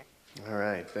Melchizedek. All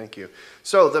right, thank you.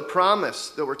 So the promise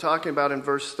that we're talking about in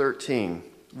verse 13,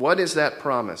 what is that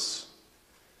promise?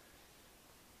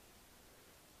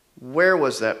 Where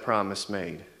was that promise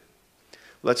made?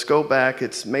 Let's go back.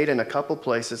 It's made in a couple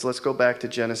places. Let's go back to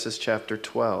Genesis chapter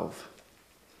 12.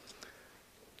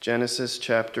 Genesis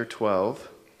chapter 12.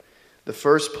 The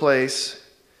first place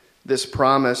this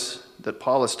promise that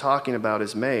Paul is talking about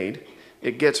is made.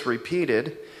 It gets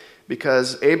repeated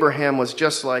because Abraham was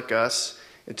just like us.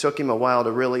 It took him a while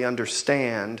to really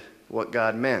understand what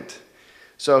God meant.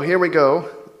 So here we go.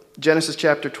 Genesis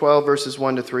chapter 12, verses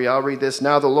 1 to 3. I'll read this.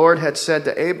 Now the Lord had said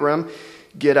to Abram,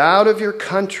 "Get out of your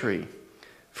country,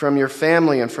 from your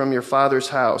family and from your father's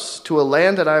house, to a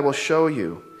land that I will show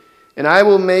you. And I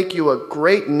will make you a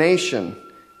great nation.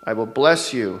 I will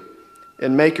bless you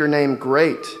and make your name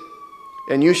great.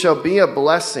 And you shall be a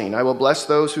blessing. I will bless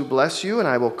those who bless you, and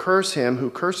I will curse him who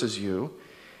curses you.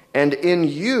 And in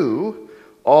you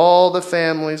all the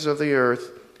families of the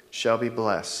earth shall be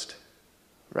blessed."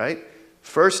 Right?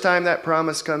 First time that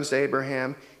promise comes to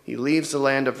Abraham, he leaves the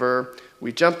land of Ur.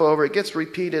 We jump over. It gets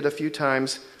repeated a few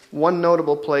times. One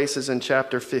notable place is in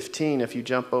chapter 15. If you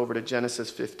jump over to Genesis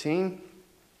 15,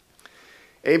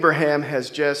 Abraham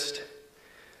has just,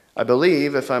 I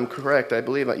believe, if I'm correct,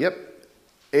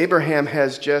 Abraham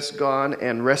has just gone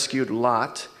and rescued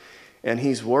Lot, and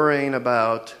he's worrying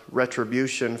about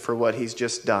retribution for what he's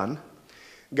just done.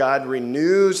 God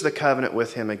renews the covenant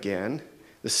with him again.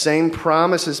 The same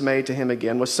promise is made to him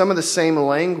again with some of the same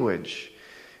language.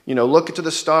 Look to the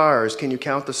stars. Can you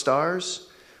count the stars?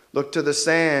 Look to the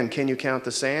sand. Can you count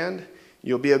the sand?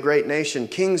 You'll be a great nation.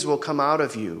 Kings will come out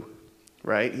of you,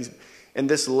 right? And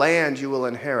this land you will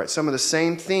inherit. Some of the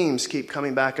same themes keep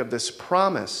coming back of this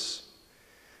promise.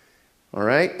 All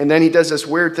right? And then he does this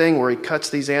weird thing where he cuts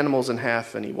these animals in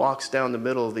half and he walks down the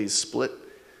middle of these split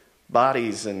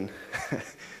bodies, and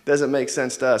doesn't make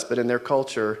sense to us, but in their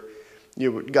culture,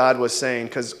 God was saying,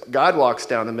 because God walks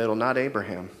down the middle, not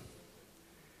Abraham.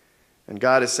 And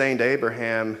God is saying to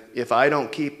Abraham, if I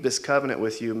don't keep this covenant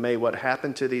with you, may what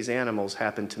happened to these animals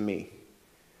happen to me.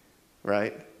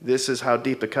 Right? This is how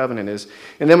deep the covenant is.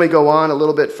 And then we go on a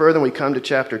little bit further, and we come to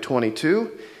chapter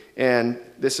 22. And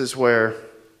this is where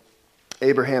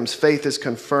Abraham's faith is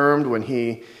confirmed when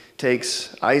he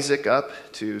takes Isaac up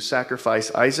to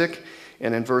sacrifice Isaac.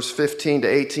 And in verse 15 to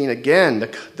 18, again,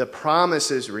 the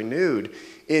promise is renewed.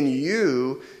 In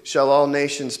you shall all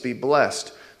nations be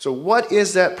blessed. So what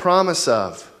is that promise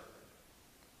of?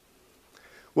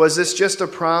 Was this just a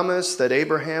promise that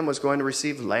Abraham was going to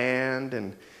receive land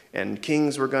and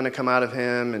kings were going to come out of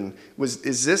him? And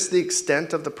is this the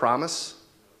extent of the promise?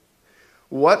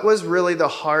 What was really the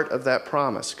heart of that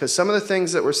promise? Because some of the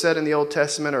things that were said in the Old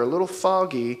Testament are a little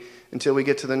foggy until we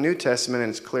get to the New Testament and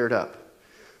it's cleared up.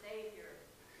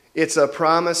 It's a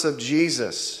promise of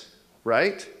Jesus,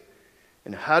 right?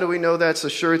 And how do we know that's a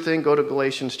sure thing? Go to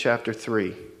Galatians chapter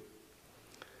 3.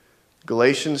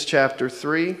 Galatians chapter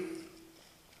 3.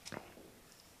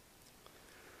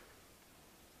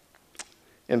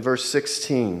 In verse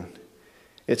 16.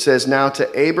 It says, "Now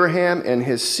to Abraham and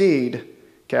his seed,"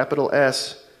 capital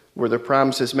S, were the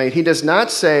promises made. He does not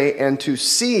say, "and to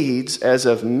seeds as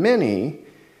of many,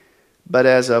 but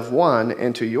as of one,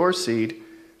 and to your seed,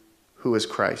 who is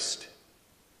Christ."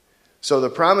 So the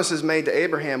promises made to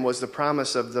Abraham was the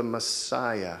promise of the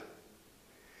Messiah.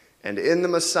 And in the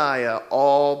Messiah,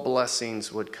 all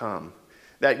blessings would come.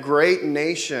 That great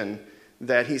nation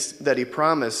that he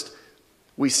promised,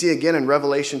 we see again in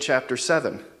Revelation chapter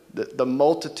 7. The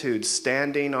multitude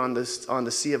standing on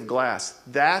the sea of glass.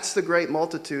 That's the great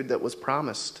multitude that was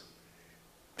promised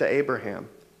to Abraham.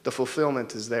 The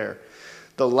fulfillment is there.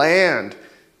 The land,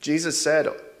 Jesus said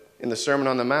in the Sermon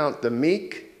on the Mount, the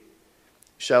meek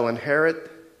shall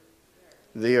inherit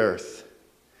the earth.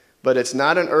 But it's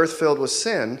not an earth filled with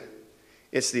sin.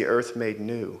 It's the earth made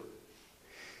new.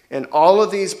 And all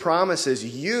of these promises,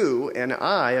 you and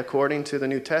I, according to the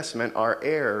New Testament, are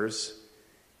heirs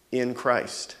in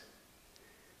Christ.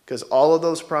 Because all of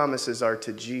those promises are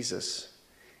to Jesus.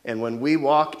 And when we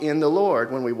walk in the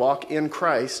Lord, when we walk in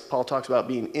Christ, Paul talks about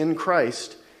being in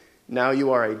Christ, now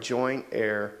you are a joint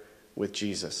heir with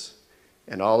Jesus.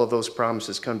 And all of those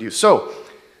promises come to you. So,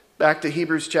 back to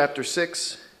Hebrews chapter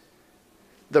 6.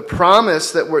 The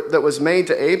promise that was made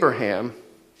to Abraham,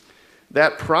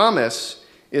 that promise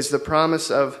is the promise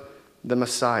of the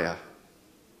Messiah.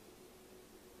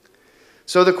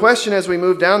 So the question as we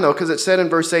move down, though, because it said in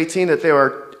verse 18 that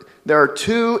there are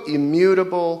two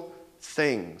immutable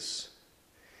things.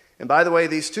 And by the way,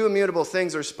 these two immutable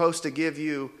things are supposed to give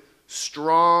you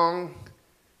strong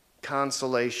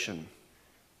consolation.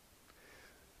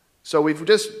 So we've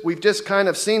just kind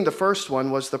of seen the first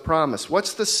one was the promise.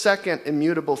 What's the second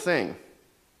immutable thing?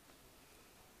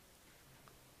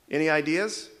 Any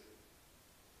ideas?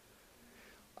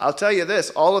 I'll tell you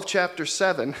this, all of chapter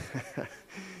 7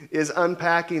 is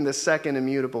unpacking the second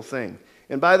immutable thing.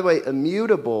 And by the way,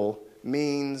 immutable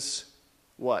means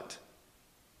what?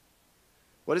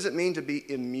 What does it mean to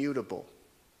be immutable?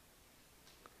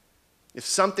 If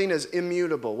something is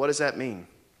immutable, what does that mean?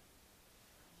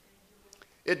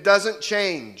 It doesn't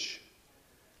change.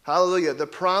 Hallelujah. The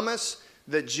promise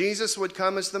that Jesus would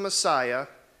come as the Messiah,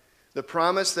 the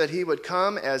promise that he would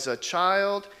come as a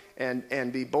child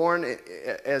and be born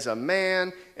as a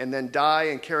man and then die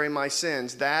and carry my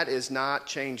sins, that is not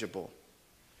changeable.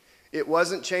 It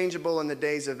wasn't changeable in the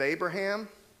days of Abraham,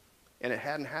 and it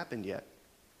hadn't happened yet.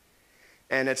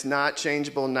 And it's not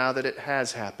changeable now that it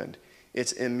has happened.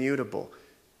 It's immutable.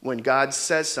 When God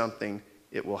says something,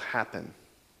 it will happen.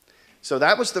 So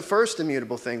that was the first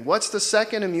immutable thing. What's the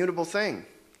second immutable thing?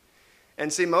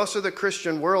 And see, most of the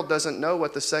Christian world doesn't know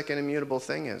what the second immutable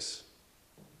thing is.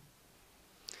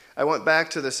 I went back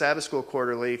to the Sabbath School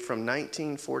Quarterly from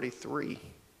 1943,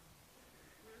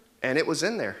 and it was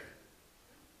in there.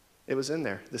 It was in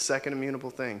there. The second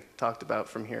immutable thing talked about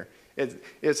from here.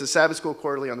 It's the Sabbath School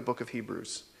Quarterly on the book of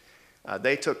Hebrews.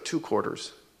 They took 2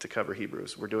 quarters to cover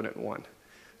Hebrews. We're doing it in 1.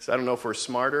 So I don't know if we're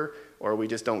smarter or we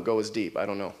just don't go as deep. I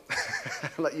don't know.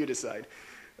 I'll let you decide.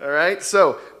 All right?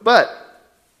 So, but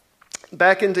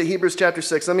back into Hebrews chapter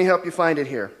 6. Let me help you find it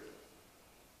here.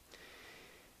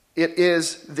 It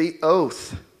is the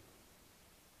oath.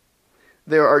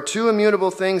 There are 2 immutable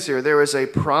things here. There is a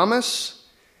promise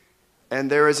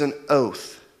and there is an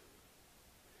oath.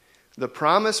 The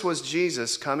promise was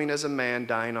Jesus coming as a man,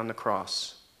 dying on the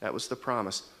cross. That was the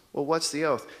promise. Well, what's the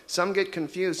oath? Some get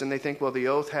confused and they think, well, the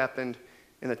oath happened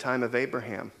in the time of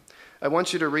Abraham. I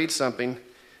want you to read something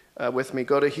with me.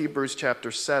 Go to Hebrews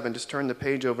chapter 7. Just turn the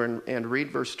page over and read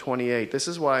verse 28. This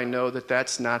is why I know that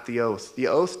that's not the oath. The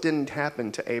oath didn't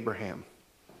happen to Abraham.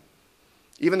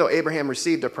 Even though Abraham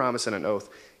received a promise and an oath,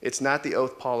 it's not the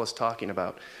oath Paul is talking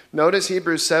about. Notice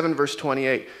Hebrews 7 verse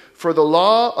 28. For the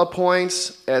law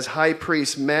appoints as high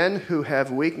priests men who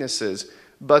have weaknesses,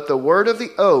 but the word of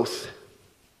the oath,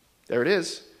 there it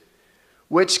is,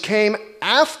 which came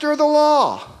after the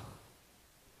law.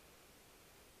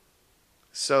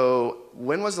 So,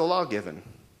 when was the law given?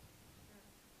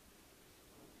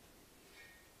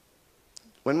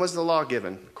 When was the law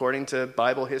given? According to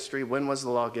Bible history, when was the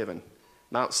law given?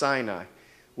 Mount Sinai.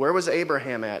 Where was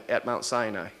Abraham at Mount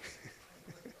Sinai?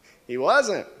 He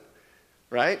wasn't,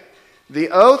 right? The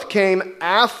oath came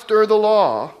after the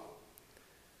law,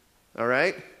 all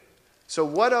right? So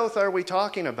what oath are we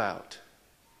talking about?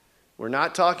 We're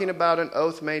not talking about an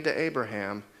oath made to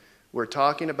Abraham. We're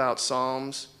talking about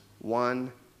Psalms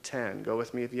 110. Go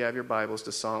with me if you have your Bibles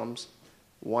to Psalms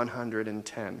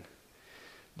 110.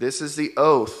 This is the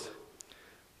oath.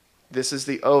 This is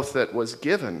the oath that was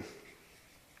given,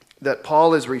 that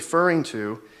Paul is referring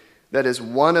to, that is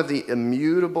one of the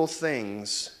immutable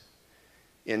things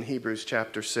in Hebrews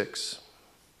chapter 6.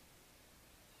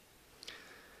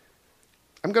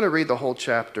 I'm going to read the whole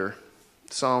chapter,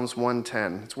 Psalms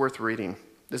 110. It's worth reading.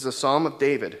 This is a psalm of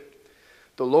David.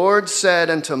 The Lord said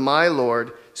unto my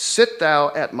Lord, sit thou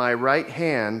at my right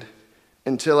hand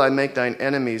until I make thine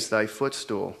enemies thy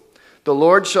footstool. The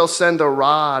Lord shall send the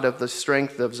rod of the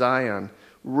strength of Zion.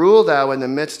 Rule thou in the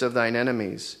midst of thine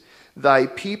enemies. Thy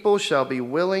people shall be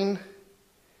willing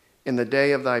in the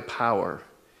day of thy power.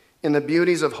 In the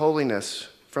beauties of holiness,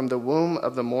 from the womb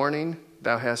of the morning,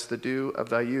 thou hast the dew of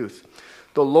thy youth.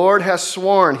 The Lord hath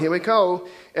sworn, here we go,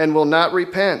 and will not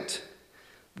repent.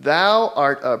 Thou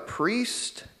art a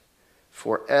priest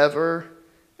forever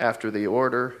after the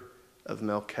order of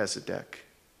Melchizedek.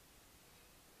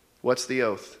 What's the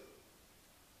oath?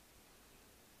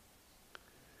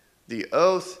 The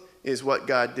oath is what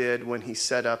God did when he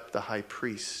set up the high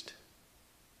priest.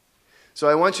 So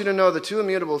I want you to know the 2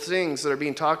 immutable things that are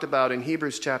being talked about in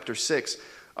Hebrews chapter 6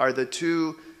 are the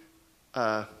two,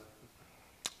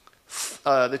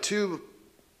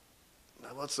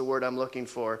 what's the word I'm looking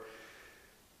for?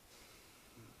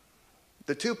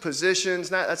 The 2 positions,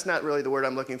 that's not really the word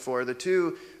I'm looking for. The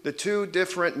two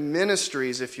different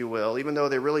ministries, if you will, even though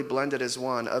they're really blended as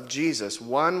one, of Jesus.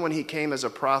 One, when he came as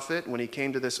a prophet, when he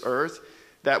came to this earth,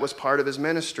 that was part of his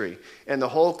ministry. And the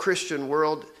whole Christian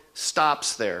world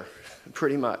stops there,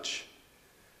 pretty much.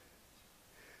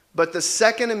 But the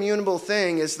second immutable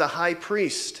thing is the high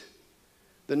priest,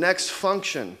 the next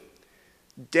function.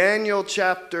 Daniel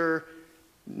chapter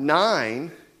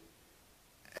 9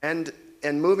 and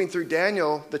moving through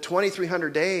Daniel, the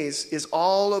 2300 days is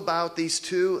all about these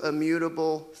 2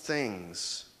 immutable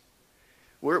things.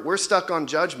 We're stuck on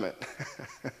judgment.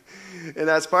 And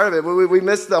that's part of it. We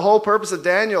missed the whole purpose of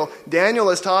Daniel. Daniel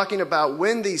is talking about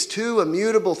when these two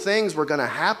immutable things were going to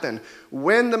happen,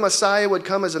 when the Messiah would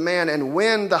come as a man, and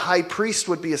when the high priest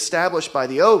would be established by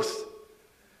the oath.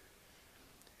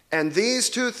 And these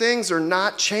two things are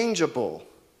not changeable.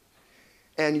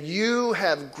 And you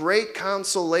have great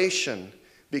consolation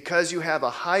because you have a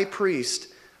high priest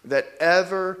that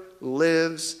ever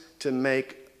lives to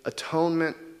make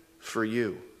atonement for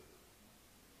you.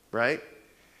 Right?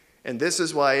 And this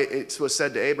is why it was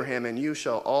said to Abraham, "In you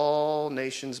shall all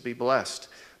nations be blessed."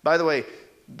 By the way,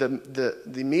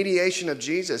 the mediation of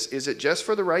Jesus, is it just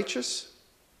for the righteous?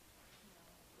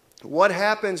 What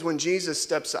happens when Jesus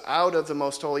steps out of the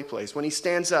most holy place? When he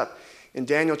stands up in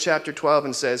Daniel chapter 12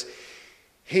 and says,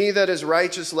 "He that is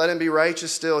righteous, let him be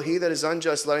righteous still. He that is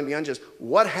unjust, let him be unjust."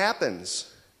 What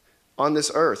happens on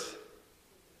this earth?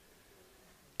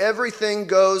 Everything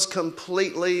goes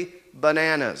completely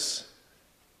bananas.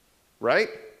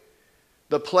 Right?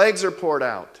 The plagues are poured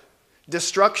out.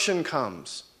 Destruction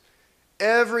comes.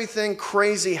 Everything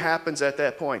crazy happens at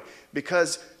that point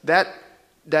because that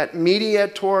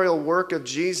mediatorial work of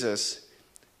Jesus,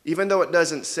 even though it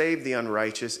doesn't save the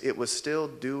unrighteous, it was still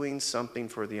doing something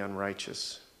for the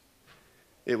unrighteous.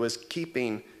 It was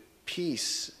keeping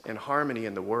peace and harmony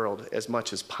in the world as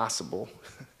much as possible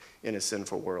in a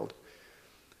sinful world.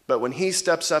 But when he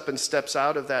steps up and steps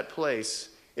out of that place,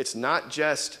 it's not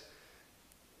just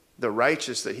the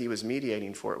righteous that he was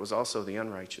mediating for, it was also the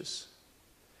unrighteous.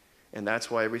 And that's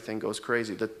why everything goes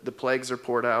crazy. The plagues are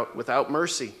poured out without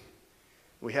mercy.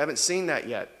 We haven't seen that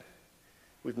yet.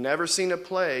 We've never seen a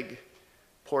plague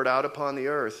poured out upon the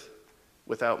earth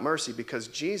without mercy because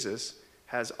Jesus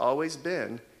has always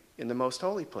been in the most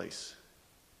holy place,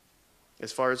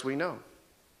 as far as we know.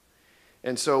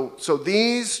 And so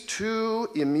these two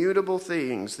immutable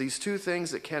things, these two things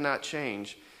that cannot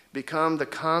change, become the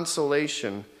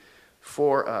consolation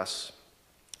for us.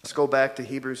 Let's go back to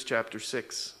Hebrews chapter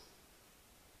 6.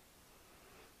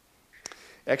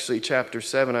 Actually, chapter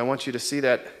 7. I want you to see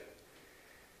that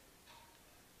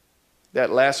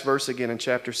last verse again in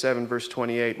chapter 7, verse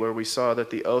 28, where we saw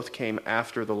that the oath came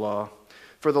after the law.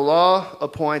 For the law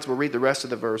appoints, we'll read the rest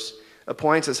of the verse,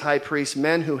 appoints as high priests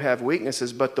men who have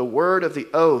weaknesses, but the word of the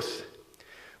oath,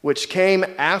 which came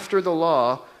after the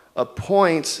law,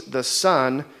 appoints the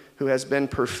Son who has been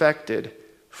perfected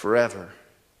forever.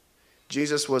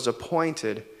 Jesus was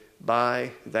appointed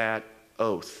by that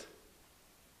oath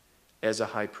as a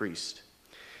high priest.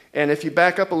 And if you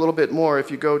back up a little bit more, if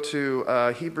you go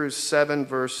to Hebrews 7,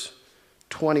 verse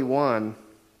 21,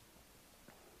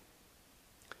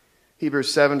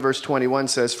 Hebrews 7, verse 21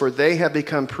 says, "For they have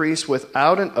become priests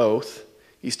without an oath."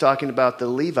 He's talking about the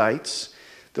Levites.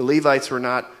 The Levites were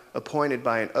not appointed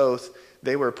by an oath.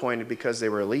 They were appointed because they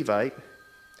were a Levite.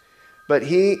 But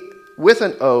he, with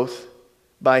an oath,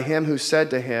 by him who said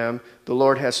to him, "The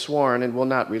Lord has sworn and will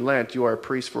not relent, you are a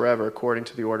priest forever, according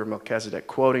to the order of Melchizedek,"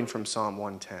 quoting from Psalm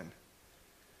 110.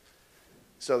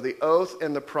 So the oath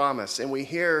and the promise. And we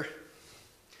hear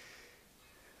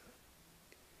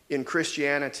in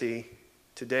Christianity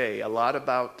today a lot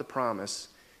about the promise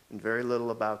and very little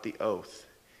about the oath.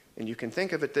 And you can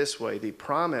think of it this way. The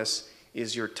promise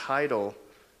is your title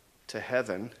to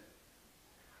heaven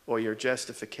or your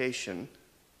justification.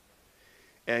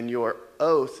 And your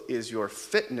oath is your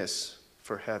fitness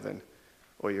for heaven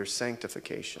or your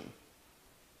sanctification,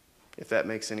 if that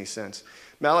makes any sense.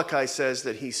 Malachi says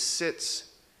that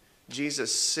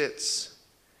Jesus sits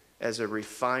as a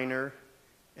refiner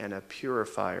and a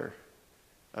purifier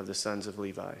of the sons of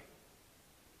Levi.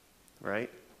 Right?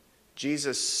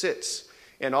 Jesus sits.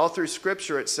 And all through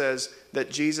Scripture it says that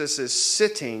Jesus is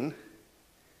sitting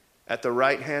at the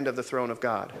right hand of the throne of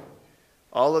God.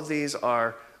 All of these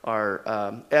are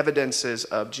evidences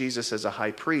of Jesus as a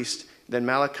high priest. Then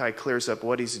Malachi clears up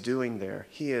what he's doing there.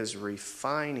 He is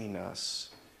refining us.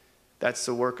 That's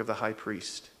the work of the high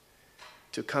priest,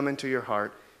 to come into your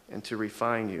heart and to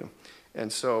refine you.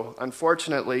 And so,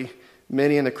 unfortunately,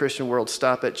 many in the Christian world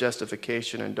stop at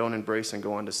justification and don't embrace and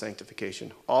go on to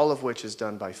sanctification, all of which is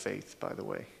done by faith, by the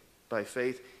way, by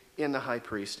faith in the high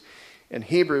priest. And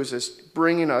Hebrews is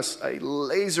bringing us a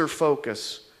laser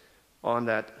focus on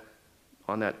that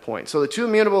point. So the two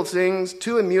immutable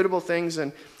things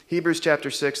in Hebrews chapter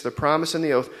 6, the promise and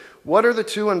the oath. What are the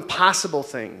two impossible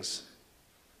things?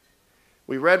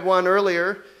 We read one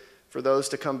earlier for those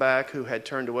to come back who had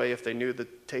turned away if they knew the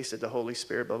taste of the Holy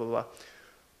Spirit, blah, blah, blah.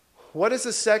 What is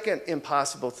the second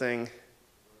impossible thing?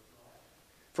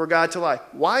 For God to lie.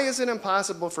 Why is it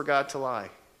impossible for God to lie?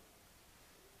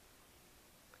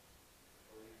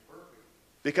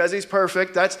 Because he's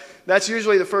perfect. That's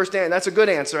usually the first answer. That's a good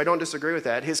answer. I don't disagree with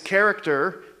that. His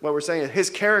character, what we're saying is his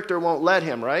character won't let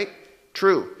him, right?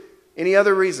 True. Any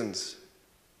other reasons?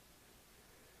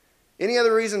 Any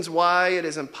other reasons why it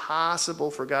is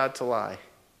impossible for God to lie?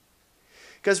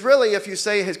 Because really, if you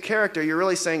say his character, you're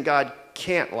really saying God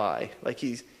can't lie. Like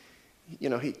he's,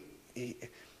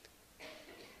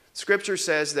 Scripture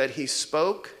says that he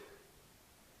spoke,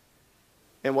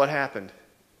 and what happened?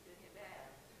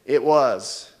 It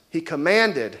was. He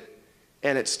commanded,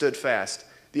 and it stood fast.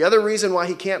 The other reason why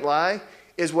he can't lie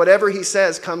is whatever he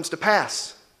says comes to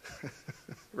pass.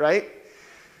 Right?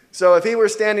 So if he were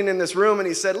standing in this room and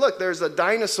he said, look, there's a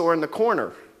dinosaur in the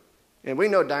corner, and we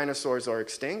know dinosaurs are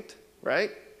extinct, right?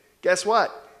 Guess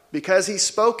what? Because he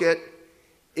spoke it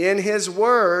in his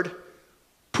word,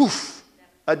 poof,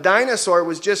 a dinosaur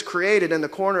was just created in the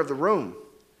corner of the room.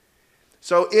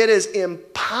 So it is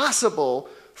impossible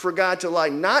for God to lie,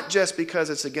 not just because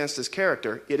it's against his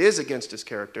character. It is against his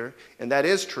character, and that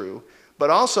is true. But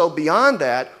also beyond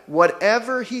that,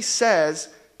 whatever he says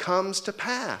comes to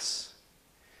pass.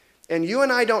 And you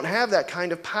and I don't have that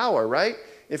kind of power, right?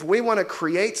 If we want to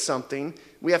create something,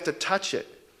 we have to touch it.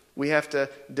 We have to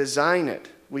design it.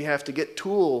 We have to get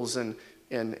tools and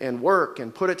work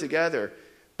and put it together.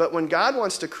 But when God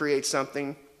wants to create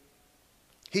something,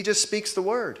 he just speaks the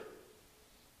word.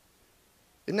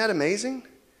 Isn't that amazing?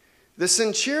 The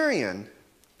centurion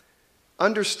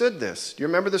understood this. Do you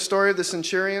remember the story of the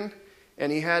centurion?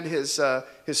 And he had his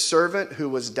servant who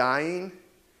was dying.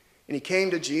 And he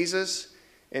came to Jesus.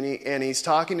 And he's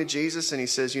talking to Jesus, and he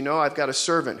says, I've got a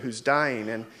servant who's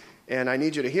dying, and I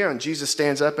need you to hear him. And Jesus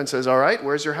stands up and says, all right,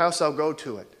 where's your house? I'll go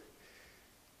to it.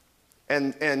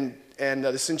 And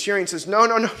the centurion says, no.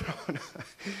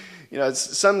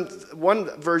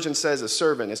 One version says a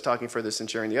servant is talking for the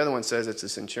centurion. The other one says it's the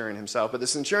centurion himself. But the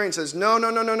centurion says, no,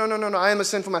 I am a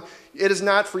sinful man. It is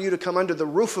not for you to come under the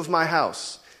roof of my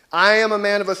house. I am a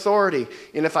man of authority,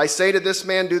 and if I say to this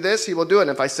man, do this, he will do it.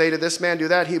 And if I say to this man, do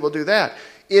that, he will do that.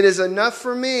 It is enough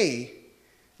for me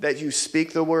that you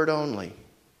speak the word only.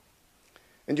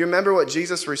 And do you remember what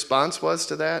Jesus' response was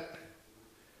to that?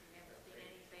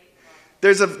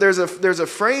 There's a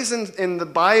phrase in the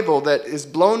Bible that has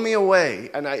blown me away,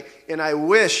 and I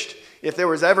wished, if there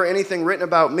was ever anything written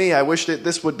about me, I wished that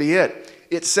this would be it.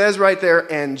 It says right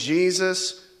there, and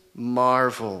Jesus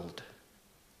marveled.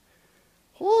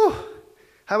 Whew.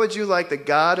 How would you like the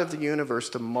God of the universe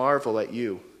to marvel at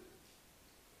you?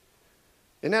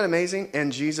 Isn't that amazing?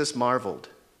 And Jesus marveled.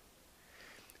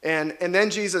 And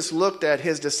then Jesus looked at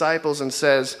his disciples and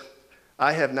says,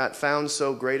 I have not found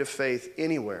so great a faith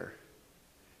anywhere,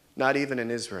 not even in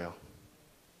Israel.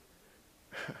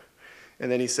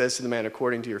 And then he says to the man,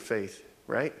 according to your faith,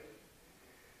 right?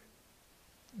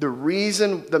 The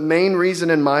main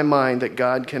reason in my mind that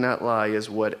God cannot lie is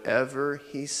whatever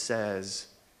he says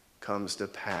comes to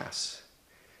pass.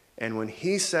 And when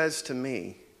he says to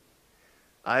me,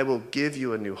 I will give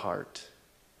you a new heart.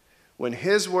 When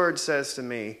his word says to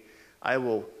me, I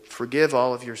will forgive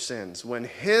all of your sins. When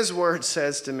his word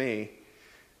says to me,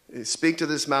 speak to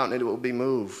this mountain and it will be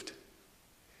moved.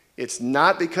 It's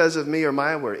not because of me or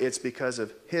my word. It's because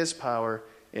of his power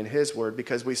and his word.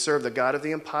 Because we serve the God of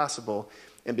the impossible.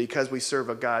 And because we serve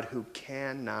a God who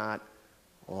cannot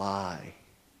lie.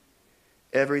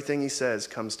 Everything he says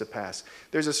comes to pass.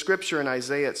 There's a scripture in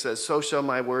Isaiah that says, so shall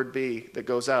my word be, that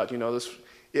goes out.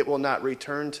 It will not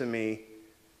return to me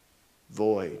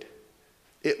void.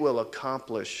 It will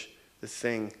accomplish the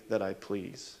thing that I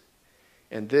please.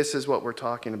 And this is what we're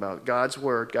talking about. God's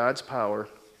word, God's power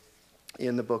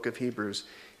in the book of Hebrews.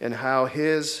 And how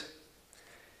the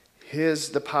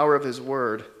power of his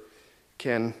word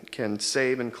can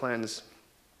save and cleanse.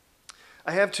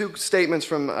 I have two statements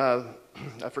from,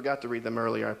 I forgot to read them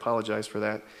earlier. I apologize for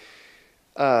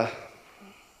that.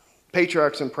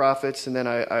 Patriarchs and Prophets, and then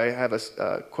I have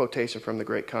a quotation from the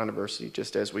Great Controversy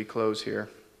just as we close here.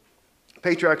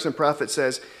 Patriarchs and Prophets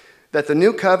says that the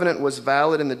new covenant was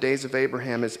valid in the days of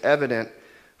Abraham is evident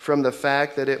from the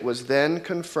fact that it was then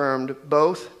confirmed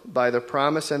both by the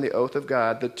promise and the oath of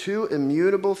God, the two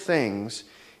immutable things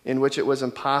in which it was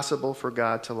impossible for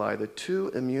God to lie. The two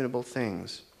immutable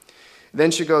things. Then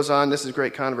she goes on, this is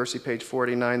Great Controversy, page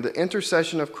 49. The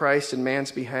intercession of Christ in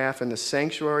man's behalf in the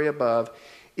sanctuary above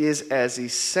is as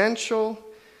essential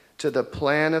to the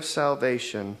plan of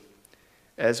salvation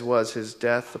as was his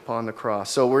death upon the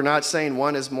cross. So we're not saying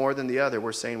one is more than the other.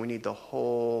 We're saying we need the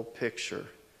whole picture.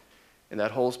 And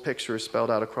that whole picture is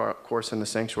spelled out, of course, in the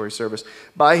sanctuary service.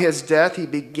 By his death, he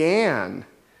began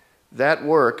that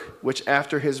work which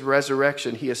after his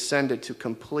resurrection he ascended to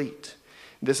complete.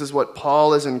 This is what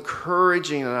Paul is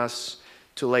encouraging us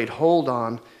to lay hold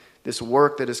on this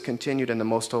work that is continued in the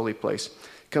most holy place.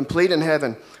 Complete in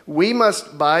heaven, we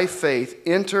must by faith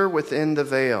enter within the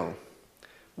veil,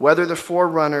 whether the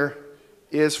forerunner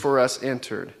is for us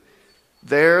entered.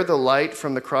 There the light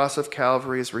from the cross of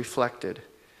Calvary is reflected.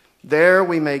 There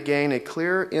we may gain a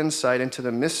clear insight into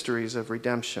the mysteries of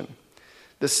redemption.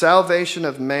 The salvation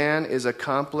of man is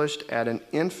accomplished at an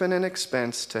infinite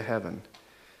expense to heaven.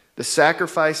 The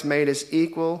sacrifice made is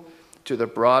equal to the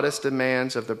broadest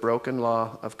demands of the broken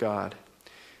law of God.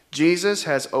 Jesus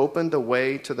has opened the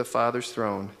way to the Father's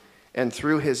throne, and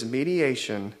through his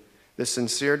mediation, the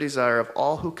sincere desire of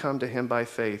all who come to him by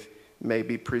faith may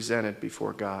be presented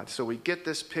before God. So we get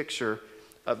this picture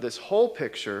of this whole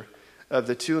picture of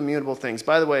the two immutable things.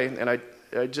 By the way, and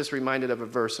I just reminded of a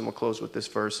verse, and we'll close with this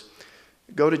verse.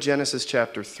 Go to Genesis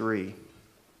chapter 3.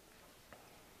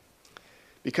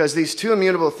 Because these two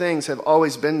immutable things have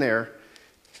always been there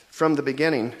from the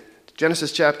beginning.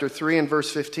 Genesis chapter 3 and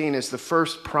verse 15 is the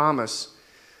first promise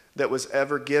that was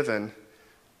ever given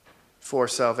for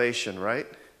salvation, right?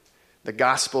 The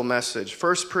gospel message,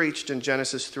 first preached in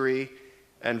Genesis 3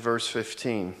 and verse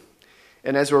 15.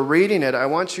 And as we're reading it, I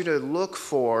want you to look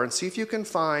for and see if you can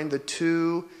find the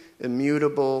two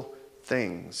immutable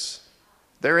things.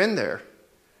 They're in there.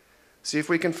 See if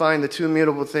we can find the two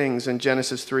immutable things in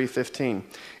Genesis 3:15.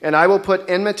 And I will put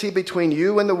enmity between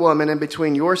you and the woman, and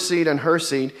between your seed and her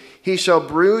seed. He shall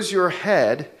bruise your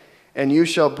head, and you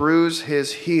shall bruise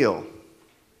his heel.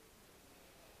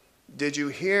 Did you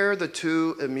hear the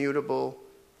two immutable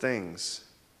things?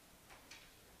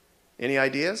 Any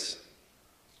ideas?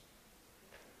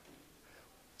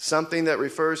 Something that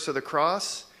refers to the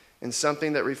cross and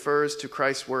something that refers to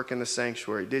Christ's work in the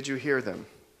sanctuary. Did you hear them?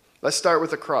 Let's start with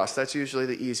the cross. That's usually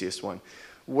the easiest one.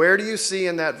 Where do you see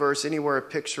in that verse anywhere a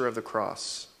picture of the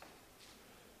cross?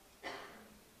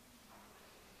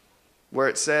 Where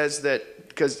it says that,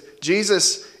 because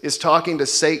Jesus is talking to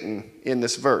Satan in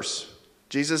this verse.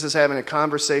 Jesus is having a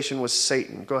conversation with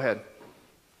Satan. Go ahead.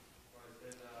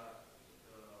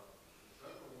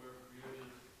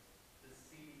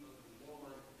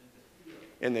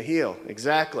 In the heel,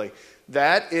 exactly.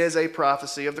 That is a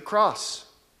prophecy of the cross.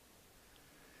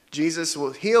 Jesus'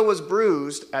 heel was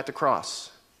bruised at the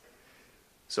cross.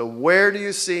 So where do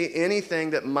you see anything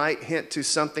that might hint to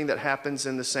something that happens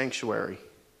in the sanctuary?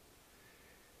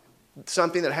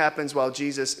 Something that happens while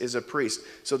Jesus is a priest.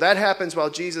 So that happens while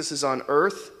Jesus is on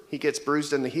earth. He gets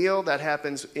bruised in the heel. That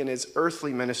happens in his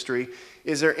earthly ministry.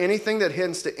 Is there anything that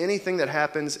hints to anything that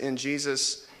happens in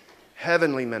Jesus'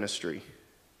 heavenly ministry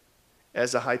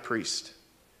as a high priest?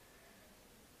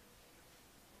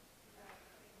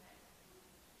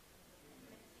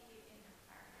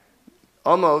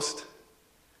 Almost.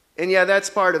 And yeah, that's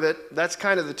part of it. That's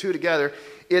kind of the two together.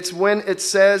 It's when it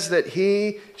says that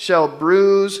he shall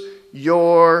bruise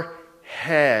your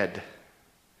head.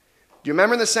 Do you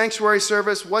remember in the sanctuary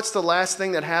service, what's the last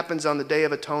thing that happens on the Day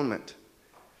of Atonement?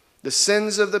 The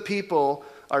sins of the people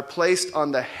are placed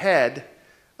on the head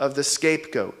of the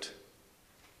scapegoat.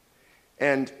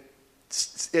 And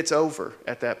it's over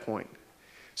at that point.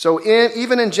 So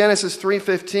even in Genesis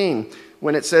 3:15,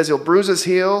 when it says he'll bruise his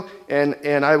heel,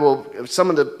 and I will, some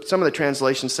of the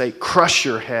translations say crush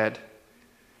your head.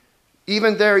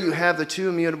 Even there you have the two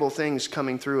immutable things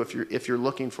coming through if you're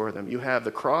looking for them. You have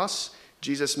the cross,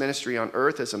 Jesus' ministry on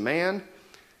earth as a man,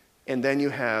 and then you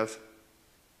have,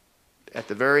 at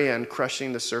the very end,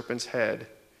 crushing the serpent's head,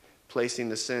 placing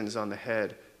the sins on the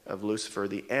head of Lucifer.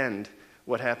 The end,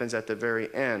 what happens at the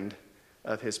very end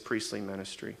of his priestly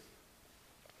ministry.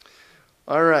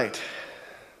 All right.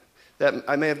 That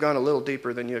I may have gone a little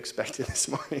deeper than you expected this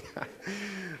morning.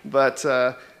 But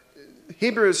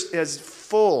Hebrews is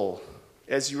full,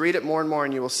 as you read it more and more,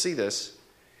 and you will see this,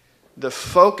 the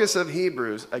focus of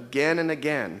Hebrews again and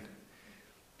again,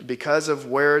 because of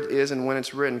where it is and when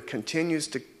it's written, continues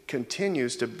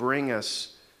to bring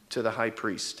us to the high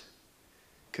priest.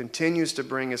 Continues to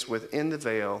bring us within the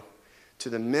veil to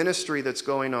the ministry that's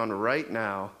going on right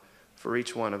now for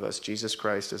each one of us. Jesus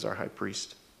Christ is our high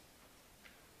priest.